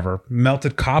 like whatever,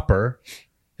 melted copper,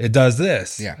 it does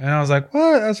this. Yeah. And I was like,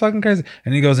 what? That's fucking crazy.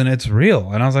 And he goes, and it's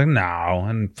real. And I was like, no.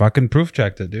 And fucking proof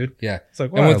checked it, dude. Yeah. It's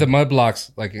like, and with the mud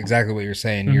blocks, like exactly what you're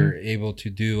saying, you're able to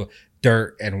do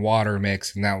dirt and water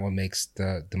mix, and that one makes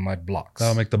the mud blocks.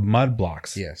 That'll make the mud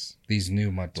blocks. Yes. These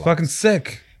new mud blocks. It's fucking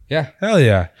sick. Yeah. Hell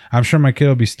yeah. I'm sure my kid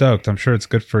will be stoked. I'm sure it's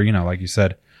good for, like you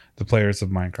said, the players of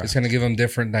Minecraft. It's going to give them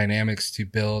different dynamics to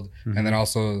build. And then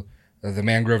also the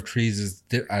mangrove trees is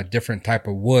a different type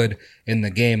of wood in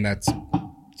the game that's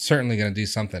certainly going to do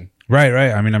something. Right.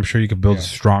 I mean, I'm sure you could build a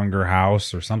stronger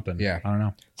house or something. Yeah. I don't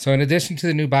know. So in addition to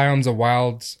the new biomes, a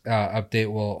wilds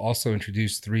update will also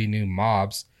introduce 3 new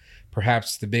mobs.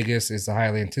 Perhaps the biggest is the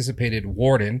highly anticipated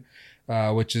Warden,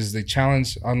 which is the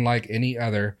challenge unlike any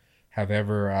other have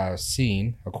ever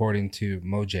seen, according to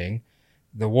Mojang.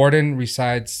 The Warden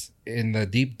resides in the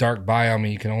deep dark biome,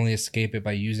 and you can only escape it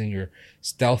by using your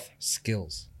stealth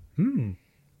skills.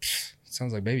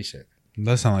 Sounds like baby shit. It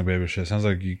does sound like baby shit. Sounds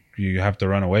like you have to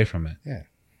run away from it. Yeah.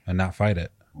 And not fight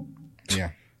it.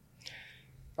 Yeah.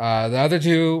 The other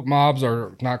 2 mobs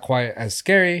are not quite as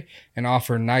scary and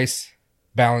offer nice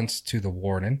balance to the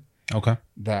Warden. Okay.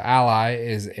 The Ally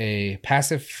is a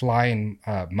passive flying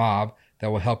mob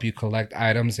that will help you collect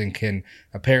items and can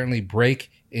apparently break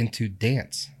into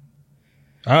dance.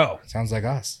 Oh. Sounds like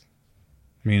us.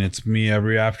 I mean, it's me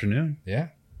every afternoon. Yeah.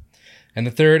 And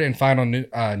the third and final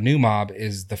new mob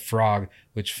is the Frog,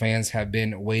 which fans have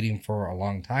been waiting for a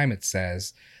long time, it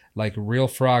says. Like real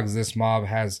frogs, this mob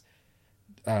has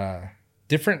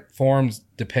different forms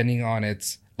depending on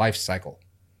its life cycle.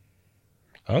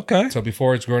 Okay. So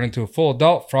before it's grown into a full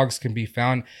adult, frogs can be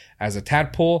found as a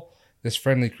tadpole. This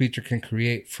friendly creature can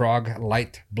create frog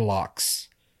light blocks.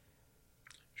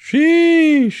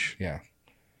 Sheesh. Yeah.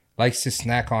 Likes to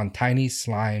snack on tiny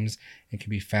slimes and can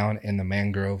be found in the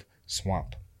mangrove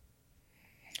swamp.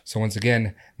 So once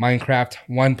again, Minecraft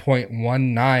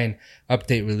 1.19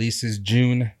 update releases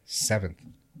June 7th.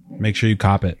 Make sure you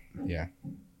cop it. Yeah.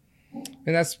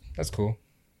 And that's cool.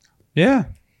 Yeah.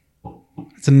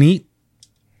 It's a neat,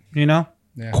 Yeah.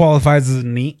 qualifies as a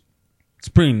neat. It's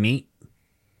pretty neat.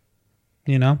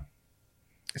 you know.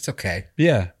 It's okay.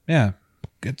 Yeah.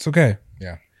 It's okay.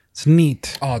 Yeah. It's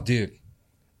neat. Oh, dude.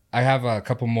 I have a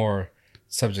couple more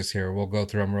subjects here. We'll go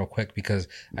through them real quick because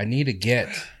I need to get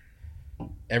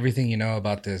everything you know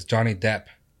about this Johnny Depp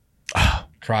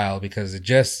trial because it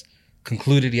just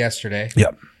concluded yesterday.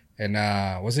 Yep. And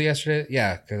was it yesterday?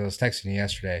 Yeah, because I was texting you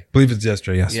yesterday. I believe it's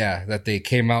yesterday, yes. Yeah, that they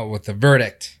came out with the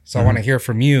verdict. So I want to hear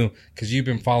from you because you've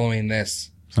been following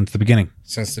this since the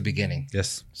beginning.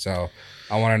 Yes. So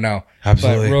I want to know.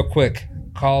 Absolutely. But real quick,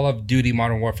 Call of Duty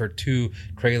Modern Warfare 2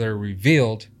 trailer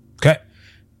revealed. Okay.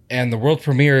 And the world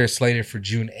premiere is slated for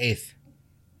June 8th.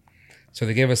 So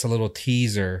they gave us a little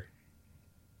teaser.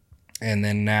 And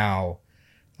then now,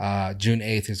 June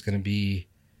 8th is going to be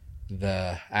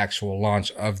the actual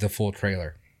launch of the full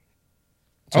trailer.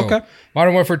 So, okay.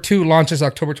 Modern Warfare 2 launches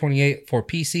October 28th for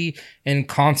PC and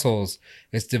consoles.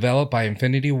 It's developed by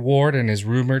Infinity Ward and is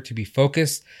rumored to be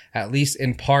focused, at least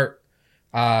in part,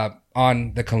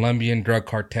 on the Colombian drug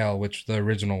cartel, which the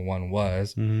original one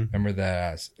was. Remember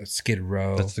the Skid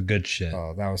Row? That's the good shit.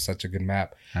 Oh, that was such a good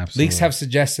map. Absolutely. Leaks have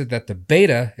suggested that the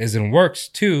beta is in works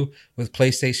too, with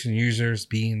PlayStation users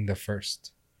being the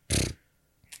first.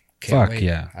 Fuck wait.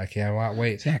 yeah. I cannot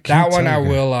wait. Yeah, that one I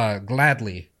will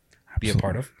gladly be a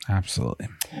part of. Absolutely.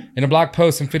 In a blog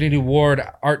post, Infinity Ward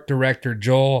art director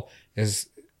Joel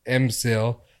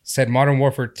Emsil said Modern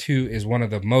Warfare 2 is one of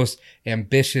the most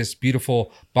ambitious,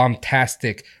 beautiful,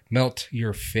 bombastic, melt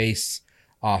your face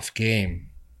off game.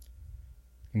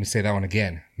 Let me say that one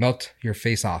again. Melt your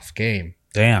face off game.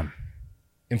 Damn.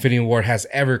 Infinity Ward has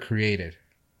ever created.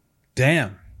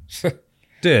 Damn.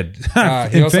 Dude.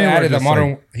 He also added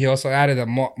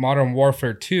that Modern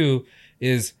Warfare 2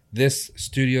 is this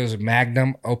studio's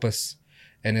magnum opus,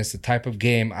 and it's the type of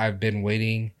game I've been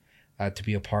waiting to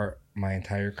be a part my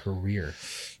entire career.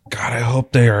 God, I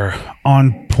hope they are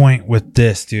on point with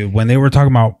this, dude. When they were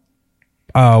talking about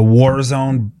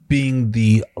Warzone being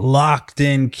the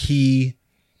locked-in key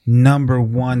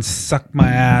 #1 suck my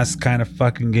ass kind of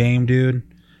fucking game, dude,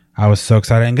 I was so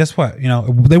excited. And guess what? You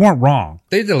know, they weren't wrong.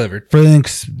 They delivered. For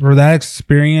that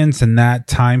experience and that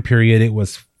time period, it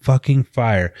was fucking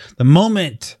fire. The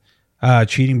moment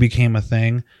cheating became a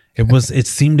thing, it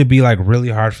seemed to be like really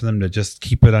hard for them to just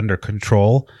keep it under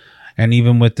control. And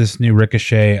even with this new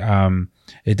Ricochet,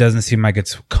 it doesn't seem like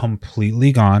it's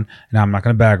completely gone. And I'm not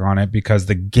going to bag on it because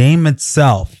the game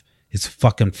itself is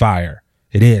fucking fire.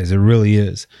 It is. It really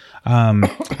is.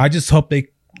 I just hope they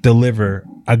deliver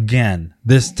again.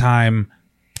 This time,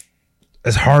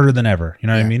 it's harder than ever. You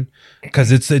know what I mean?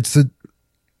 Because it's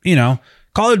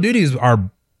Call of Duty is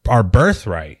our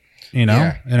birthright. You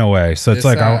know, in a way. So it's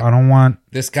like I don't want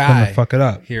this guy to fuck it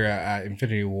up here at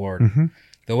Infinity Ward.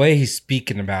 The way he's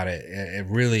speaking about it, it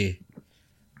really,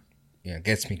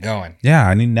 gets me going. Yeah,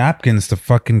 I need napkins to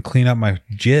fucking clean up my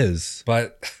jizz.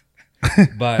 But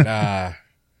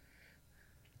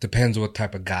depends what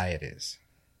type of guy it is.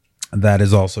 That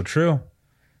is also true.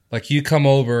 Like you come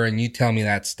over and you tell me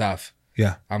that stuff.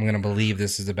 Yeah, I'm gonna believe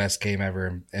this is the best game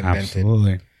ever invented.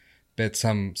 Absolutely. But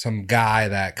some guy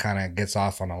that kind of gets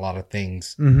off on a lot of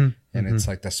things, it's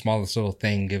like the smallest little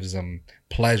thing gives them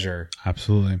pleasure.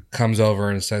 Absolutely. Comes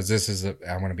over and says, "This is."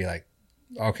 I'm gonna be like,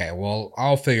 "Okay, well,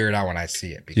 I'll figure it out when I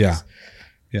see it." Because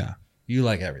you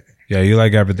like everything. Yeah, you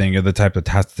like everything. You're the type that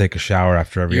has to take a shower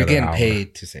after every other hour. You're getting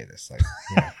paid to say this, like,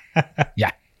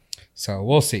 yeah. So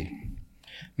we'll see.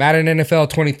 Madden NFL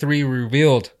 23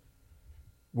 revealed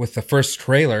with the first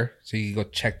trailer, so you can go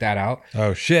check that out.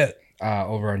 Oh shit.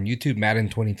 Over on YouTube, Madden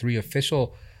 23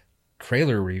 official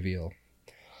trailer reveal.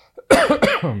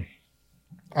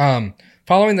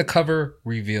 Following the cover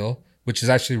reveal, which is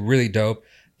actually really dope,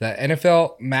 the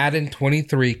NFL Madden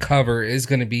 23 cover is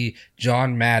going to be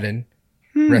John Madden,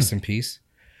 rest in peace.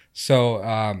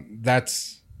 So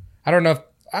that's, I don't know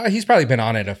if, he's probably been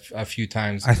on it a few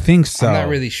times. I think so. I'm not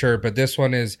really sure, but this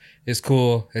one is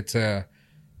cool. It's in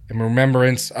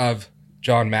remembrance of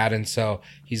John Madden, so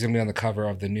he's going to be on the cover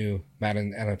of the new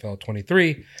Madden NFL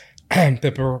 23.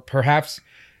 But perhaps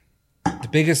the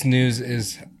biggest news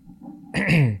is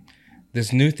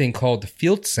this new thing called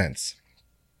Field Sense.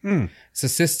 It's a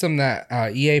system that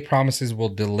EA promises will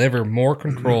deliver more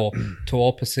control to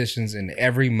all positions in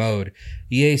every mode.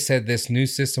 EA said this new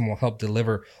system will help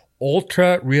deliver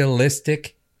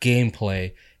ultra-realistic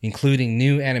gameplay, including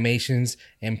new animations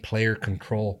and player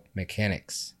control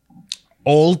mechanics.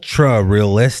 Ultra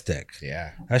realistic.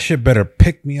 Yeah. That shit better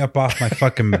pick me up off my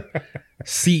fucking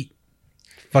seat.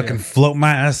 Fucking float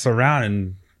my ass around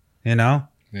and,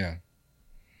 Yeah.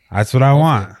 That's what I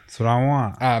want. That's what I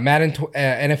want. Madden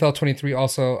NFL 23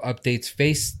 also updates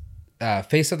face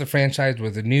face of the franchise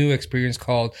with a new experience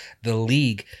called The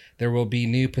League. There will be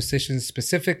new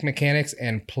position-specific mechanics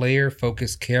and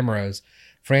player-focused cameras.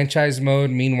 Franchise mode,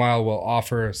 meanwhile, will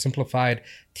offer simplified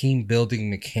team-building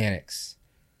mechanics.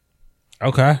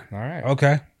 Okay. All right.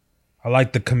 Okay. I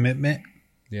like the commitment.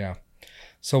 Yeah.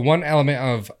 So one element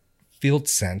of field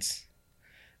sense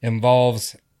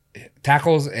involves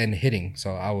tackles and hitting.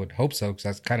 So I would hope so, because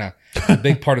that's kind of a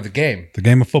big part of the game. The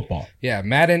game of football. Yeah.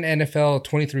 Madden NFL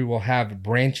 23 will have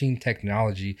branching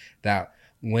technology that,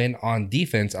 when on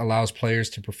defense, allows players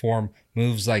to perform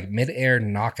moves like mid-air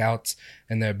knockouts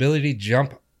and the ability to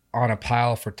jump on a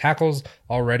pile for tackles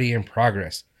already in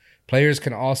progress. Players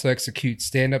can also execute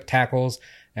stand-up tackles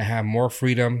and have more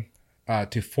freedom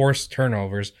to force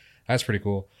turnovers. That's pretty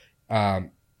cool.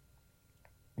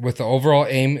 With the overall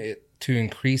aim to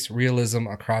increase realism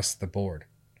across the board.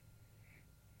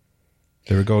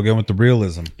 There we go again with the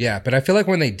realism. Yeah, but I feel like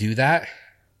when they do that,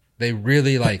 they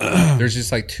really there's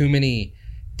just too many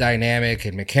dynamic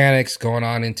and mechanics going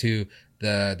on into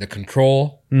the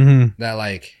control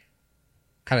that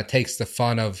kind of takes the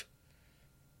fun of.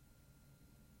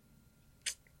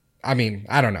 I mean,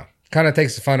 I don't know. Kind of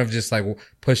takes the fun of just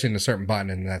pushing a certain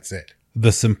button and that's it.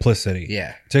 The simplicity.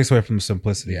 Yeah. It takes away from the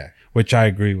simplicity. Yeah. Which I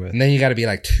agree with. And then you got to be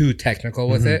too technical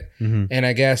with it. And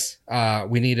I guess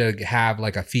we need to have a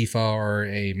FIFA or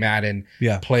a Madden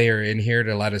player in here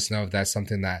to let us know if that's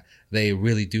something that they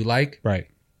really do like. Right.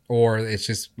 Or it's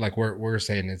just we're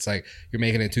saying, it's you're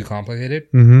making it too complicated.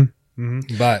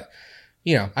 But,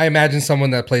 I imagine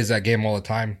someone that plays that game all the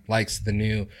time likes the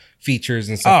new features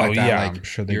and stuff like that. Yeah, I'm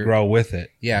sure they grow with it.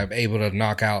 Yeah, able to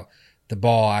knock out the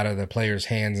ball out of the player's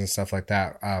hands and stuff like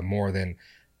that more than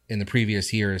in the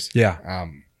previous years. Yeah.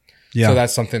 So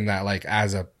that's something that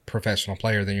as a professional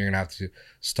player, then you're going to have to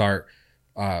start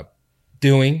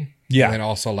doing. Yeah. And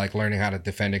also learning how to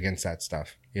defend against that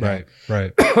stuff. Right.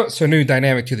 So new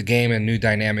dynamic to the game and new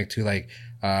dynamic to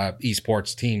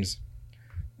esports teams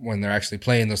when they're actually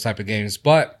playing those type of games.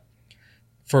 But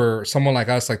for someone like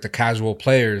us, the casual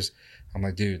players,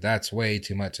 I'm dude, that's way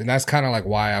too much. And that's kind of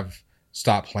why I've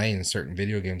stopped playing certain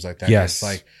video games like that. Yes.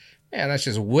 It's man, that's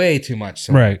just way too much.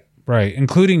 So right.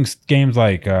 Including games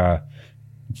like the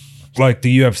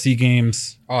UFC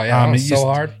games. Oh yeah, it's so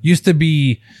hard. Used to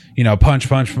be, punch,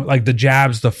 the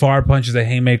jabs, the far punches, the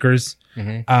haymakers,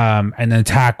 and then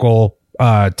tackle,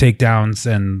 takedowns,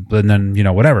 and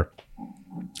then whatever.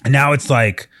 And now it's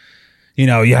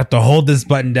you have to hold this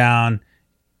button down,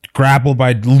 grapple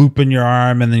by looping your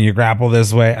arm, and then you grapple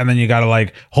this way, and then you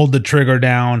gotta hold the trigger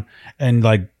down and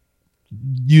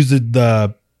use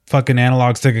the fucking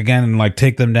analog stick again and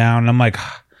take them down. And I'm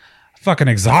fucking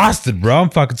exhausted, bro. I'm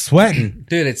fucking sweating.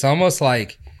 Dude, it's almost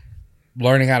like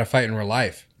learning how to fight in real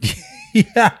life.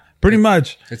 Yeah, pretty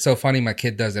much. It's so funny. My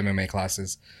kid does MMA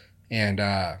classes, and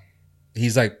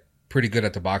he's pretty good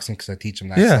at the boxing because I teach him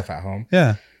that stuff at home.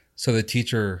 Yeah. So the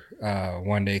teacher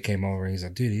one day came over and he's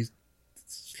like, dude, he's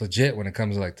legit when it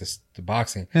comes to the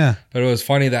boxing. Yeah. But it was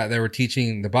funny that they were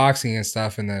teaching the boxing and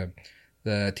stuff, and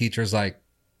the teacher's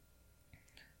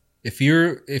if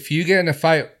you get in a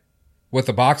fight with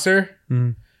a boxer,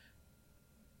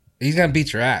 he's gonna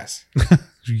beat your ass.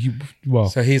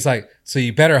 So he's so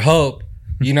you better hope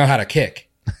you know how to kick.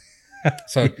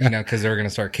 So because they're gonna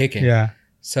start kicking. Yeah.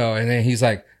 So and then he's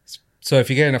so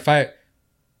if you get in a fight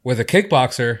with a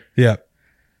kickboxer,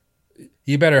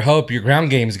 you better hope your ground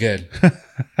game's good.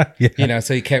 Yeah.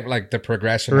 So you kept the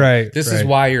progression. Right. This is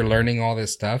why you're learning all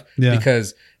this stuff. Yeah.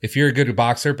 Because if you're a good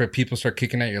boxer, but people start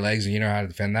kicking at your legs and you know how to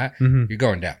defend that, you're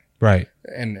going down. Right.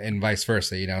 And vice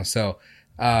versa, So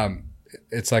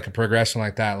it's a progression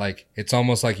like that. It's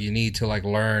almost you need to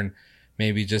learn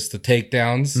maybe just the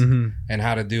takedowns and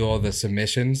how to do all the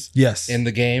submissions in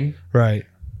the game. Right.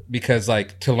 Because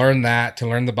to learn that, to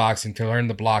learn the boxing, to learn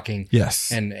the blocking,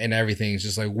 and everything is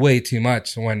just way too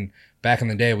much. When back in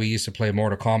the day we used to play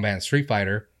Mortal Kombat and Street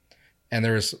Fighter, and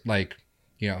there was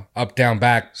up, down,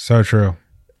 back, so true,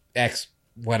 X,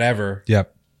 whatever.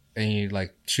 Yep. And you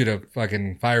shoot a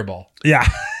fucking fireball. Yeah,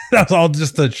 that's all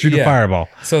just to shoot a fireball.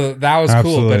 So that was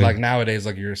Absolutely. cool, but nowadays,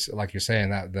 you're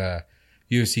saying that the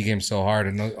UFC game's so hard,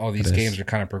 and all these games are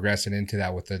kind of progressing into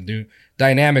that with the new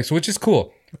dynamics, which is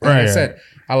cool. Like I said,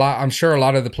 I'm sure a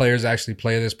lot of the players actually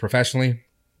play this professionally.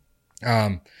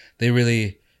 They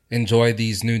really enjoy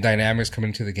these new dynamics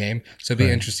coming to the game. So it'd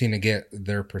be interesting to get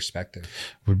their perspective.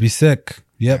 Would be sick.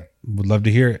 Yep. Would love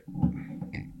to hear it.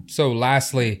 So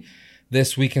lastly,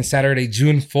 this weekend, Saturday,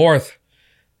 June 4th,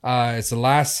 it's the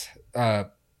last,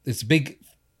 it's a big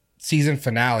season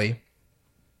finale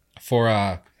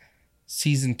for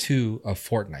season 2 of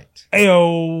Fortnite.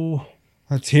 Ayo.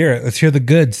 Let's hear it. Let's hear the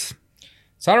goods.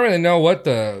 So I don't really know what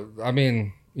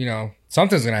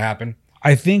something's going to happen.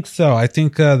 I think so. I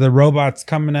think the robot's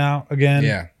coming out again.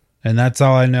 Yeah. And that's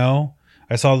all I know.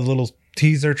 I saw the little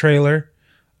teaser trailer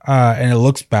and it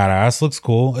looks badass. Looks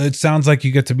cool. It sounds like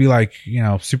you get to be like,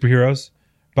 superheroes,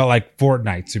 but like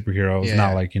Fortnite superheroes,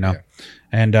 not like,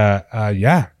 And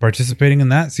participating in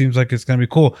that seems like it's going to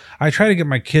be cool. I try to get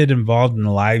my kid involved in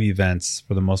the live events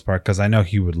for the most part because I know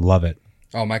he would love it.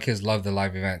 Oh, my kids love the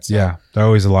live events. So. Yeah, they're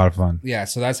always a lot of fun. Yeah,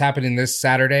 so that's happening this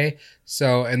Saturday.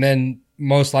 So, and then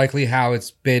most likely how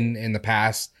it's been in the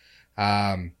past,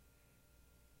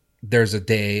 there's a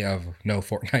day of no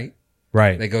Fortnite.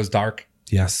 Right. It goes dark.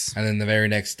 Yes. And then the very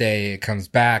next day it comes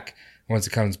back. Once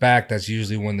it comes back, that's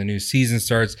usually when the new season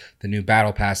starts, the new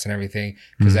battle pass and everything.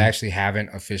 Because they actually haven't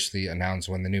officially announced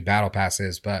when the new battle pass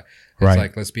is. But it's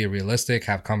like, let's be realistic,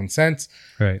 have common sense.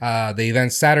 Right. The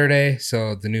event's Saturday,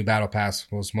 so the new battle pass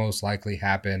will most likely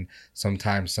happen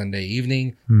sometime Sunday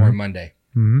evening or Monday.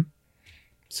 Mm-hmm.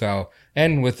 So,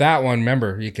 and with that one,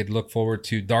 remember, you could look forward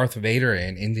to Darth Vader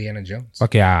and Indiana Jones.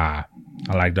 Fuck yeah.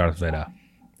 I like Darth Vader.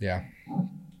 Yeah.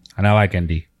 And I like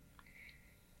Indy.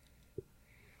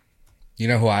 You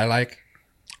know who I like?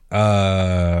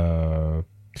 I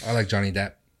like Johnny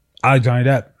Depp. I like Johnny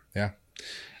Depp. Yeah.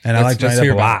 And I like Johnny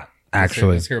Depp a lot,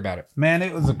 actually. Let's hear about it. Man,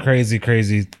 it was a crazy,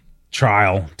 crazy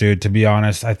trial, dude, to be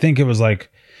honest. I think it was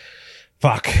like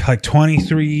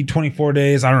 23, 24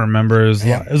 days. I don't remember. It was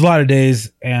a lot of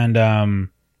days.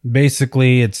 And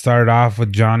basically, it started off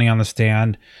with Johnny on the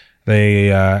stand.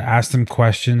 They asked him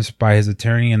questions by his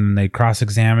attorney, and then they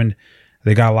cross-examined.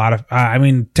 They got a lot of,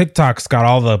 TikTok's got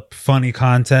all the funny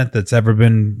content that's ever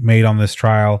been made on this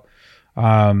trial. It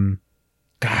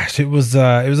was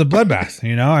a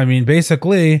bloodbath,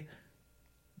 basically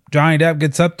Johnny Depp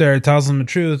gets up there, tells them the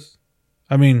truth.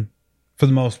 For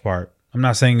the most part, I'm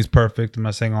not saying he's perfect. I'm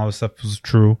not saying all this stuff was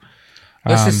true.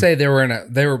 Let's just say they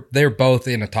were both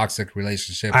in a toxic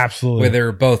relationship. Absolutely. Where they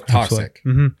were both toxic.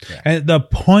 Mm-hmm. Yeah. And the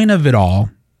point of it all,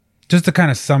 just to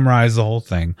kind of summarize the whole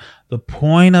thing, the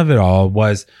point of it all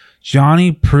was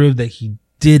Johnny proved that he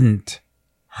didn't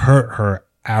hurt her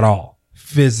at all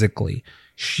physically.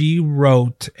 She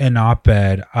wrote an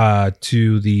op-ed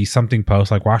to the something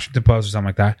post, like Washington Post or something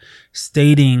like that,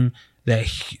 stating that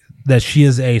she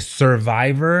is a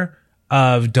survivor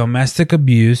of domestic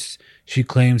abuse. She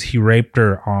claims he raped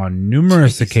her on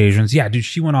numerous occasions. Yeah, dude,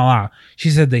 she went all out. She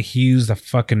said that he used a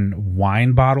fucking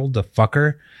wine bottle to fuck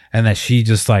her, and that she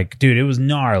just dude, it was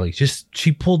gnarly.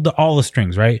 She pulled all the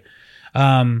strings, right?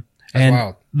 And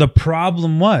wild. The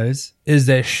problem is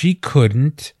that she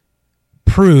couldn't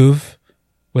prove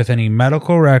with any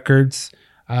medical records,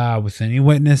 with any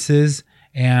witnesses,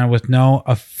 and with no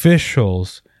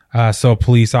officials. So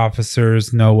police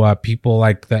officers, no people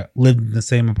that lived in the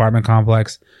same apartment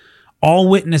complex, all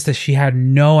witnessed that she had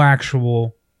no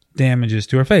actual damages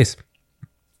to her face,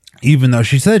 even though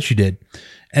she said she did.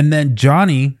 And then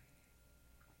Johnny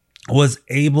was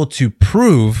able to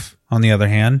prove, on the other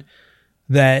hand,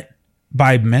 that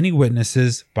by many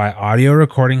witnesses, by audio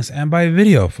recordings, and by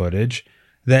video footage,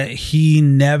 that he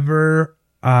never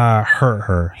hurt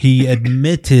her. He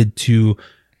admitted to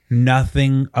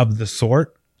nothing of the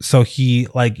sort. So he,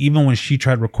 even when she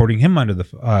tried recording him under the,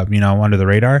 under the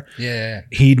radar,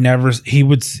 he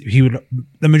would,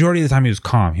 the majority of the time he was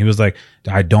calm. He was like,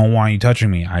 I don't want you touching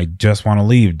me. I just want to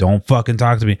leave. Don't fucking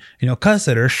talk to me. Cuss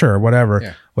at her, sure,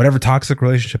 whatever, whatever toxic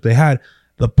relationship they had.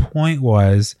 The point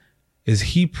is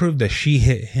he proved that she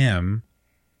hit him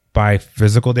by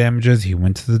physical damages. He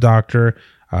went to the doctor.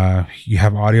 You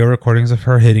have audio recordings of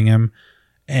her hitting him,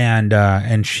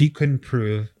 and she couldn't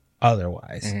prove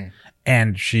otherwise. Mm-hmm.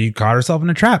 And she caught herself in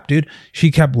a trap, dude.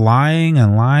 She kept lying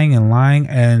and lying and lying,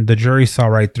 and the jury saw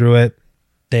right through it.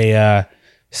 They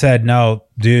said, no,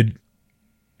 dude,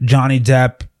 Johnny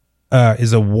Depp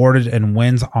is awarded and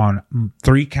wins on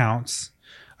 3 counts.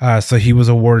 So he was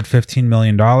awarded $15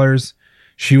 million.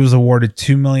 She was awarded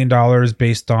 $2 million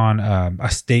based on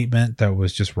a statement that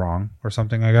was just wrong or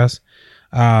something, I guess.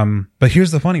 But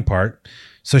here's the funny part.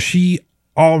 So she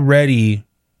already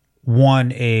won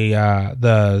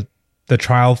the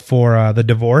trial for the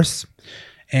divorce,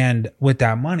 and with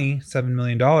that money, $7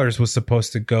 million was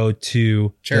supposed to go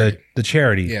to the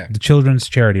charity, the children's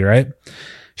charity, right?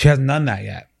 She hasn't done that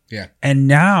yet. Yeah, and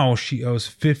now she owes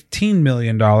 $15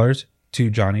 million to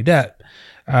Johnny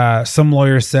Depp. Some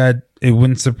lawyers said it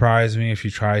wouldn't surprise me if she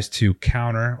tries to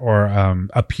counter or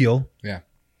appeal. Yeah,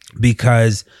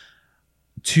 because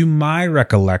to my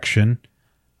recollection,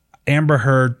 Amber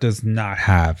Heard does not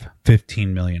have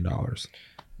 $15 million.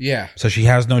 Yeah. So she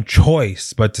has no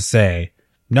choice but to say,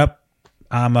 nope,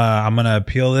 I'm going to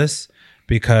appeal this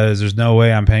because there's no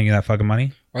way I'm paying you that fucking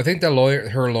money. I think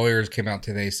her lawyers came out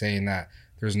today saying that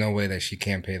there's no way that she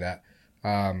can pay that.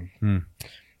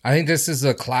 I think this is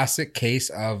a classic case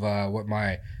of what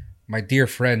my dear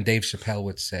friend Dave Chappelle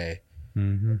would say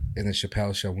in the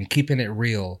Chappelle Show, when keeping it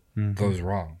real goes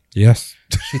wrong. Yes.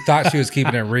 She thought she was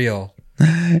keeping it real.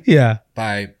 Yeah.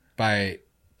 By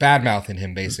bad-mouthing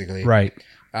him, basically. Right.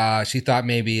 She thought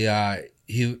maybe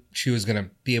she was going to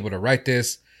be able to write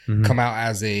this, come out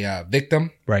as a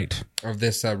victim right. of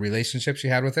this relationship she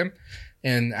had with him.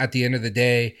 And at the end of the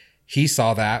day, he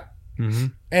saw that.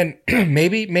 And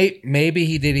maybe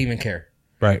he didn't even care.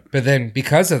 Right. But then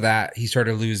because of that, he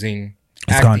started losing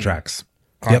his contracts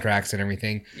and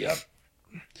everything. Yep.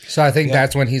 So I think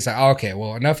that's when he's like, oh, okay,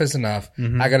 well, enough is enough.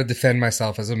 I got to defend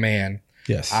myself as a man.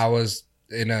 Yes. I was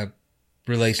in a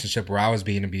relationship where I was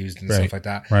being abused and stuff like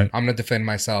that. Right. I'm going to defend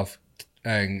myself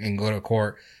and go to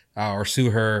court or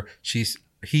sue her.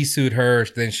 He sued her,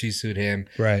 then she sued him.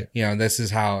 Right. You know, this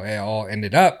is how it all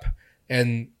ended up.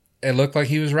 And it looked like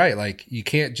he was right. Like, you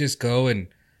can't just go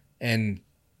and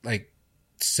like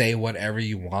say whatever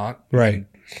you want. Right.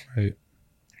 Right.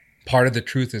 Part of the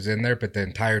truth is in there, but the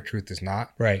entire truth is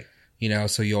not. Right. You know,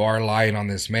 so you are lying on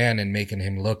this man and making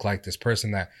him look like this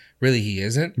person that really he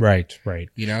isn't. Right. Right.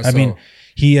 You know, I mean,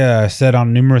 he said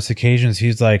on numerous occasions,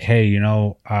 he's like, hey, you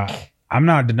know, I'm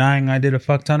not denying I did a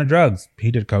fuck ton of drugs.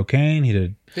 He did cocaine. He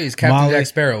did. He's Captain Jack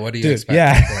Sparrow. What do you expect?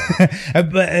 Yeah.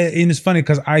 But it's funny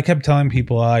because I kept telling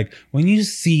people, like, when you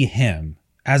see him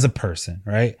as a person,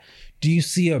 right? Do you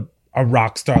see a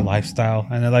rock star lifestyle?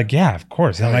 And they're like, yeah, of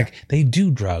course. And I'm like, they do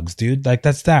drugs, dude. Like,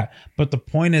 that's that. But the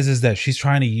point is that she's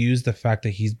trying to use the fact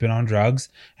that he's been on drugs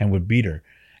and would beat her.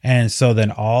 And so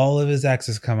then all of his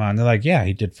exes come on. They're like, yeah,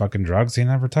 he did fucking drugs. He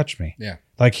never touched me. Yeah.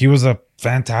 Like, he was a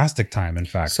fantastic time, in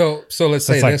fact. So let's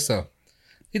say this, though.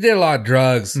 He did a lot of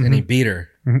drugs and he beat her.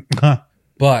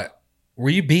 But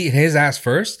were you beating his ass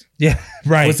first? Yeah,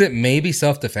 right. Was it maybe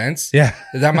self-defense? Yeah.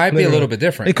 That might be a little bit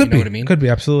different. It could you know be. what I mean? Could be,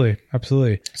 absolutely.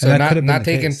 Absolutely. So not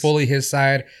taking fully his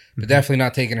side, but definitely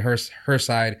not taking her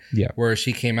side. Yeah. Where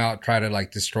she came out, try to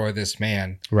like destroy this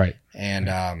man. Right.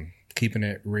 And keeping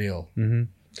it real.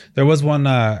 There was one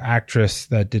actress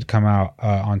that did come out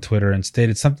on Twitter and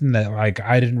stated something that like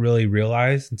I didn't really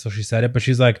realize until she said it, but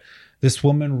she's like, this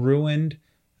woman ruined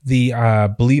the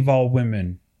Believe All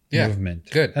Women movement.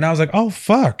 Good. And I was like, oh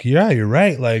fuck, yeah, you're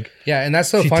right. Like, yeah, and that's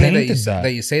so funny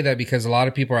that you say that, because a lot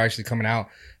of people are actually coming out,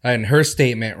 and her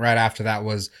statement right after that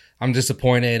was, I'm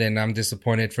disappointed, and I'm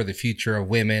disappointed for the future of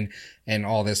women and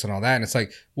all this and all that. And it's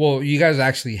like, well, you guys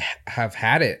actually have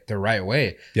had it the right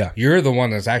way. Yeah. You're the one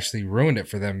that's actually ruined it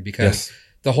for them, because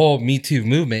the whole Me Too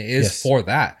movement is for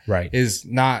that. Right. It's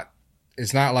not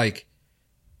like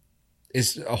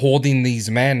is holding these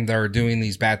men that are doing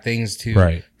these bad things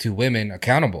to women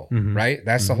accountable, right?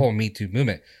 That's the whole Me Too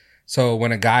movement. So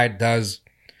when a guy does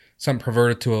something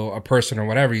perverted to a person or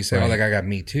whatever, you say, oh, that guy got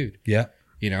Me Too'd. Yeah.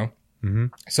 You know?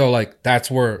 So like, that's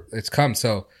where it's come.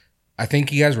 So I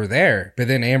think you guys were there, but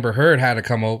then Amber Heard had to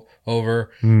come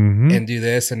over and do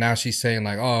this. And now she's saying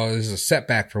like, oh, this is a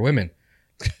setback for women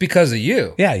because of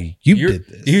you. Yeah. You did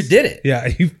this. You did it. Yeah.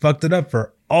 You fucked it up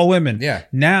for all women. Yeah.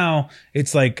 Now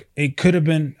it's like, it could have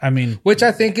been, I mean, which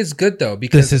I think is good though,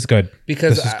 because this is good.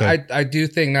 Because I do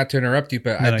think, not to interrupt you,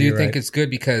 but I do think it's good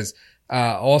because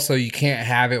also you can't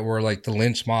have it where like the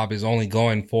lynch mob is only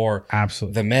going for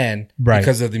the men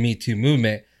because of the Me Too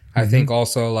movement. I think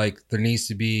also like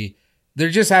there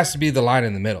just has to be the line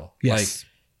in the middle. Yes.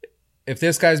 Like, if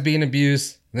this guy's being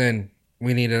abused, then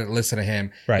we need to listen to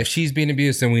him. Right. If she's being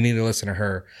abused, then we need to listen to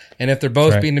her. And if they're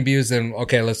both being abused, then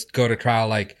okay, let's go to trial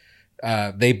like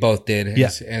they both did,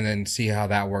 and then see how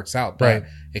that works out. But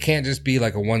it can't just be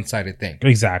like a one-sided thing.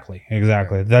 Exactly.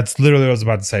 That's literally what I was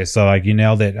about to say. So like, you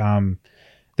nailed it.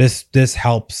 This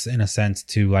helps in a sense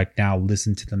to like now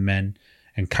listen to the men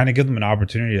and kind of give them an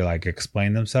opportunity to like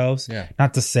explain themselves. Yeah.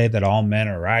 Not to say that all men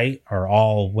are right or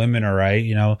all women are right,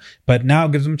 you know, but now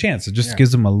it gives them a chance. It just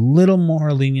gives them a little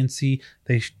more leniency.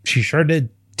 She sure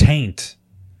did taint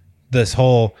this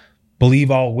whole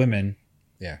believe all women.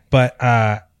 Yeah. But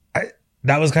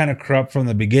that was kind of corrupt from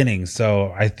the beginning.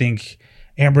 So I think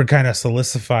Amber kind of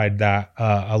solidified that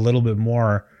a little bit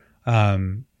more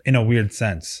in a weird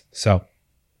sense. So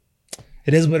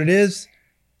it is what it is.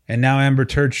 And now Amber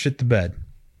Turd shit the bed.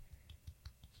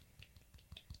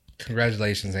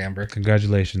 Congratulations, Amber.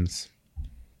 Congratulations.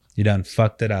 You done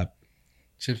fucked it up.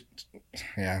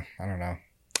 Yeah, I don't know.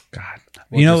 God.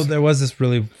 There was this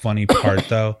really funny part,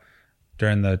 though,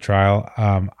 during the trial.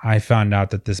 I found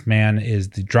out that this man is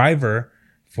the driver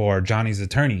for Johnny's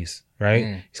attorneys,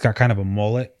 right? He's got kind of a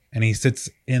mullet, and he sits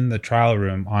in the trial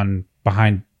room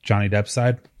behind Johnny Depp's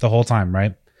side the whole time,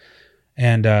 right?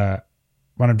 And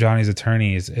one of Johnny's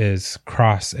attorneys is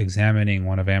cross-examining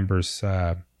one of Amber's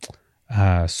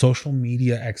social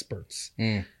media experts.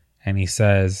 And he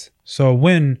says, so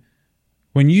when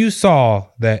you saw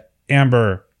that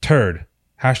Amber Turd,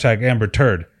 hashtag Amber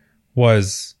Turd,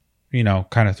 was, you know,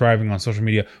 kind of thriving on social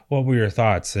media, what were your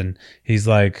thoughts? And he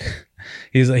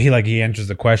answers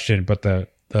the question, but the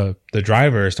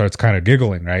driver starts kind of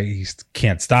giggling, right? He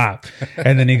can't stop.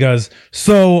 And then he goes,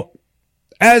 so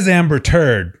as Amber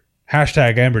Turd,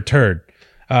 hashtag Amber Turd,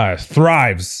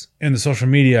 thrives in the social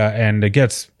media and it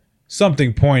gets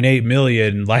something 0.8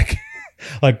 million like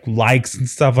likes and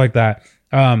stuff like that.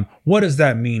 What does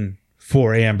that mean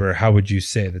for Amber? How would you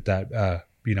say that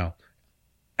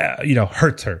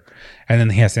hurts her? And then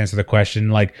he has to answer the question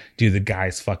like, dude, the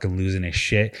guy's fucking losing his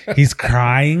shit. He's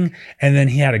crying, and then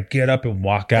he had to get up and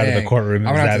walk out of the courtroom.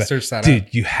 I'm gonna have to search that dude,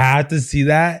 up. You had to see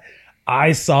that.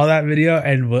 I saw that video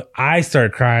and I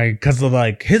started crying because of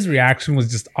like his reaction was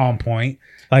just on point.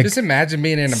 Like, just imagine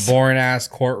being in a boring ass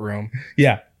courtroom.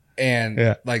 Yeah.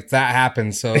 And like that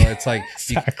happens. So it's like,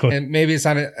 exactly. And maybe it's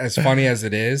not as funny as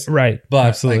it is. Right. But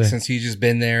absolutely. like, since you just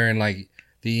been there and like,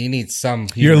 you need some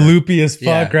humor. You're loopy as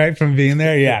fuck, right? From being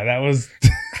there. Yeah. That was,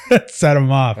 that set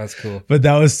him off. That's cool. But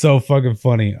that was so fucking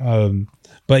funny.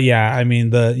 But yeah, I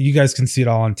mean, you guys can see it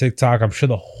all on TikTok. I'm sure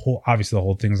obviously the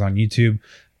whole thing's on YouTube.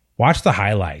 Watch the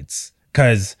highlights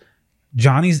because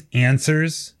Johnny's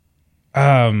answers,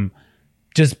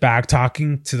 just back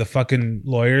talking to the fucking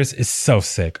lawyers is so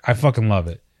sick. I fucking love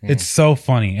it. It's so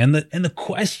funny. And the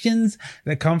questions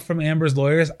that come from Amber's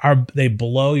lawyers they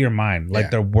blow your mind.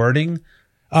 Like their wording.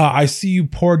 I see you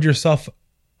poured yourself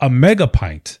a mega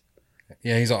pint.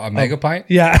 Yeah, he's a mega pint?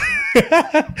 Yeah.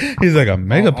 He's like a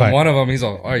mega pint. On one of them, he's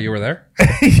like, oh, you were there?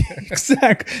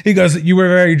 Exactly. He goes, you were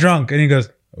very drunk. And he goes,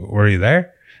 were you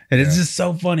there? And it's just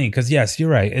so funny because, yes, you're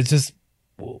right. It's just,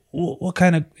 what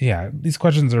kind of, these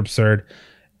questions are absurd.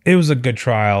 It was a good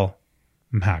trial.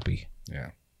 I'm happy.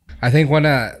 Yeah. I think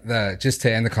just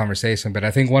to end the conversation, but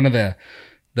I think one of the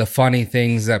funny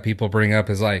things that people bring up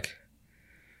is like,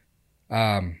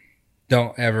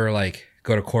 don't ever like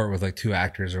go to court with like two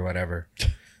actors or whatever.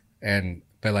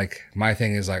 But like my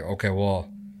thing is like, okay,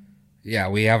 well, yeah,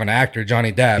 we have an actor,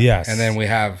 Johnny Depp. Yes. And then we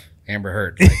have Amber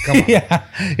Heard. Like, come on.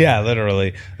 Yeah,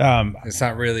 literally. It's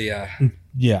not really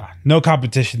no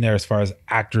competition there as far as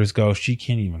actors go. She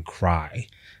can't even cry.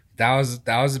 That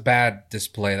was a bad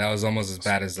display. That was almost as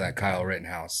bad as that Kyle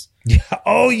Rittenhouse. Yeah.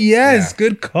 Oh yes,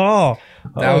 good call.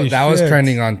 That was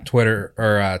trending on Twitter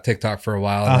or TikTok for a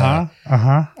while.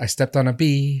 I stepped on a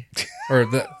bee, or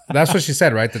that's what she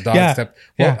said, right? The dog stepped.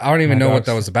 Well, I don't even know what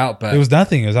that was about, but it was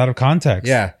nothing. It was out of context.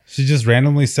 Yeah, she just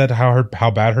randomly said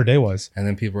how bad her day was, and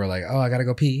then people were like, "Oh, I gotta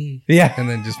go pee." Yeah, and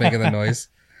then just making the noise.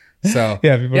 So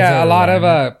a lot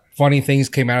of funny things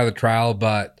came out of the trial,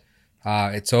 but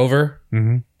it's over.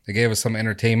 Mm-hmm. They gave us some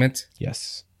entertainment.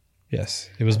 Yes.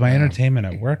 It was my entertainment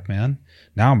at work, man.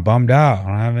 Now I'm bummed out. I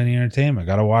don't have any entertainment.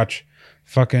 Got to watch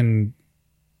fucking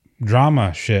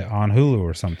drama shit on Hulu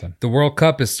or something. The World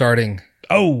Cup is starting.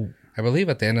 Oh, I believe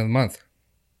at the end of the month.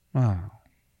 Oh,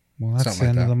 well, that's the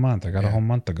end of the month. I got a whole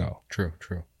month to go. True.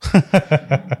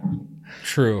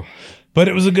 True. But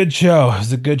it was a good show.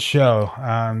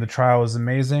 The trial was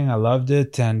amazing. I loved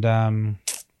it. And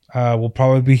we'll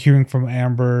probably be hearing from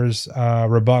Amber's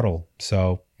rebuttal.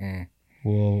 So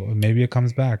maybe it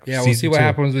comes back. Yeah, we'll see what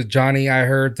happens with Johnny. I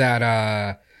heard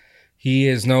that he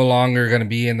is no longer going to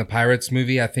be in the Pirates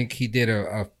movie. I think he did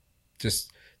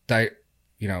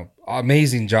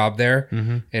amazing job there.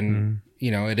 Mm-hmm. And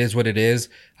it is what it is.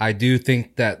 I do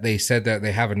think that they said that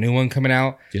they have a new one coming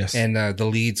out. Yes. And the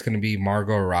lead's going to be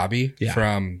Margot Robbie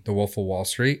from The Wolf of Wall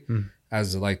Street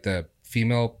as like the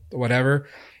female whatever.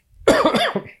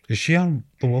 Is she on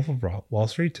The Wolf of Wall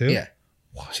Street too? Yeah.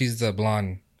 What? She's the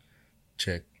blonde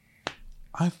chick.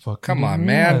 I fucking come on,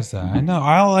 man. That. I know.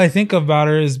 All I think about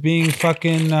her is being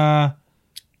fucking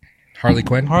Harley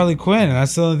Quinn. And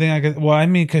that's the only thing I could. Well, I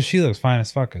mean, because she looks fine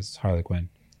as fuck as Harley Quinn.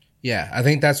 Yeah, I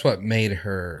think that's what made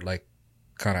her like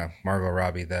kind of Margot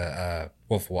Robbie, the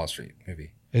Wolf of Wall Street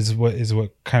movie. Is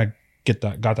what kind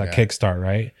of got that kickstart,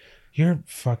 right? You're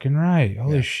fucking right.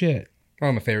 Holy shit. One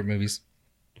of my favorite movies.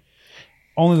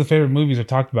 Only the favorite movies are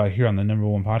talked about here on the number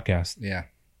one podcast. Yeah.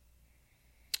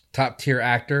 Top tier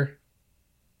actor,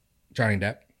 Johnny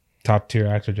Depp. Top tier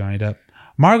actor, Johnny Depp.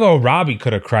 Margot Robbie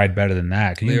could have cried better than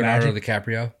that. Can Leonardo you imagine?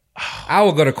 DiCaprio. I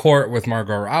will go to court with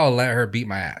Margot. I will let her beat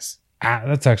my ass.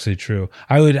 That's actually true.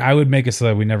 I would make it so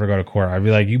that we never go to court. I'd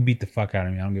be like, you beat the fuck out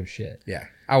of me. I don't give a shit. Yeah.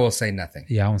 I will say nothing.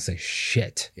 Yeah, I won't say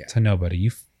shit to nobody.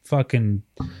 You fucking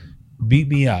beat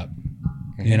me up.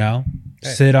 Mm-hmm. You know?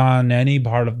 sit on any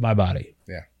part of my body.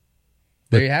 Yeah.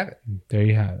 There you have it. There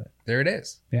you have it. There it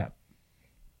is. Yeah.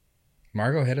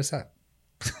 Margo, hit us up.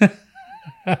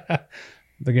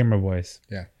 The Gamer Boys.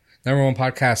 Yeah. Number one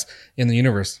podcast in the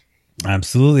universe.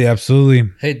 Absolutely.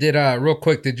 Absolutely. Hey, real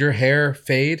quick, did your hair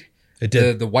fade? It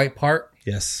did. The white part?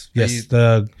 Yes. Yes.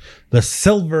 The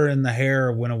silver in the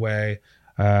hair went away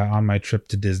on my trip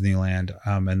to Disneyland.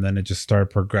 And then it just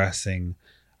started progressing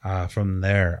from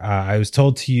there. I was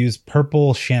told to use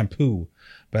purple shampoo,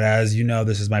 but as you know,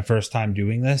 this is my first time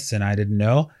doing this and I didn't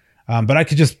know. But I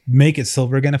could just make it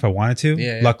silver again if I wanted to.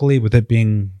 Yeah. Luckily, with it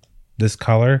being this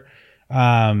color.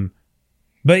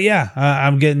 But yeah,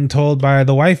 I'm getting told by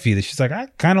the wifey that she's like, I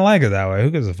kind of like it that way.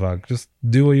 Who gives a fuck? Just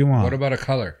do what you want. What about a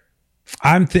color?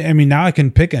 I mean, now I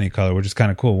can pick any color, which is kind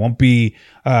of cool. Won't be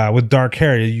with dark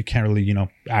hair. You can't really,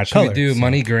 add Should color. we do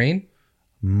money green?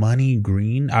 Money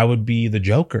green? I would be the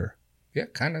Joker. Yeah,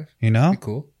 kind of. Be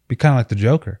cool. Be kind of like the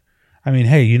Joker. I mean,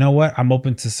 hey, you know what? I'm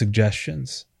open to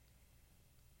suggestions,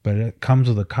 but it comes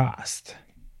with a cost.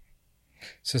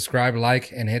 Subscribe,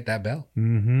 like, and hit that bell.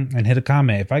 Mm-hmm. And hit a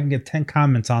comment. If I can get 10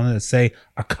 comments on it that say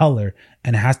a color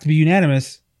and it has to be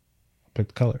unanimous, I'll pick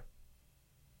the color.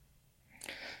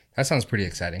 That sounds pretty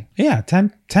exciting. Yeah,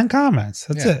 10 comments.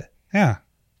 That's it. Yeah.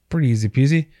 Pretty easy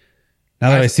peasy. Now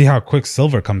that I see how quick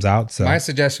silver comes out. So my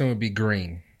suggestion would be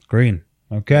green. Green.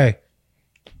 Okay.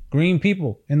 Green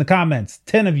people in the comments.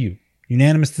 10 of you.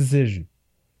 Unanimous decision.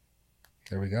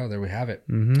 There we go. There we have it.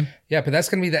 Mm-hmm. Yeah, but that's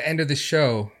going to be the end of the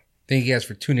show. Thank you guys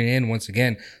for tuning in once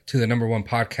again to the number one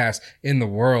podcast in the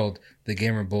world, the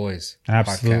Gamer Boyz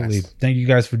Absolutely. Podcast. Thank you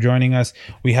guys for joining us.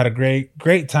 We had a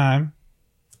great time.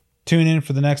 Tune in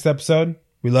for the next episode.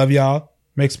 We love y'all.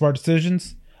 Make smart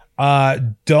decisions.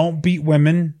 Don't beat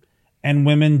women, and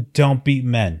women don't beat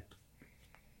men.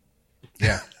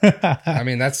 Yeah. I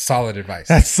mean, that's solid advice.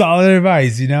 That's solid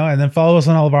advice, And then follow us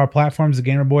on all of our platforms, the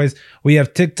Gamer Boys. We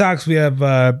have TikToks, we have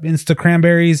Insta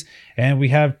Cranberries, and we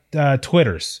have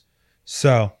Twitters.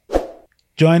 So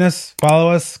join us,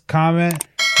 follow us, comment,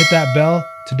 hit that bell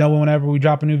to know whenever we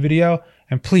drop a new video.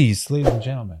 And please, ladies and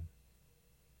gentlemen,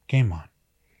 game on.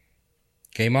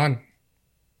 Game on.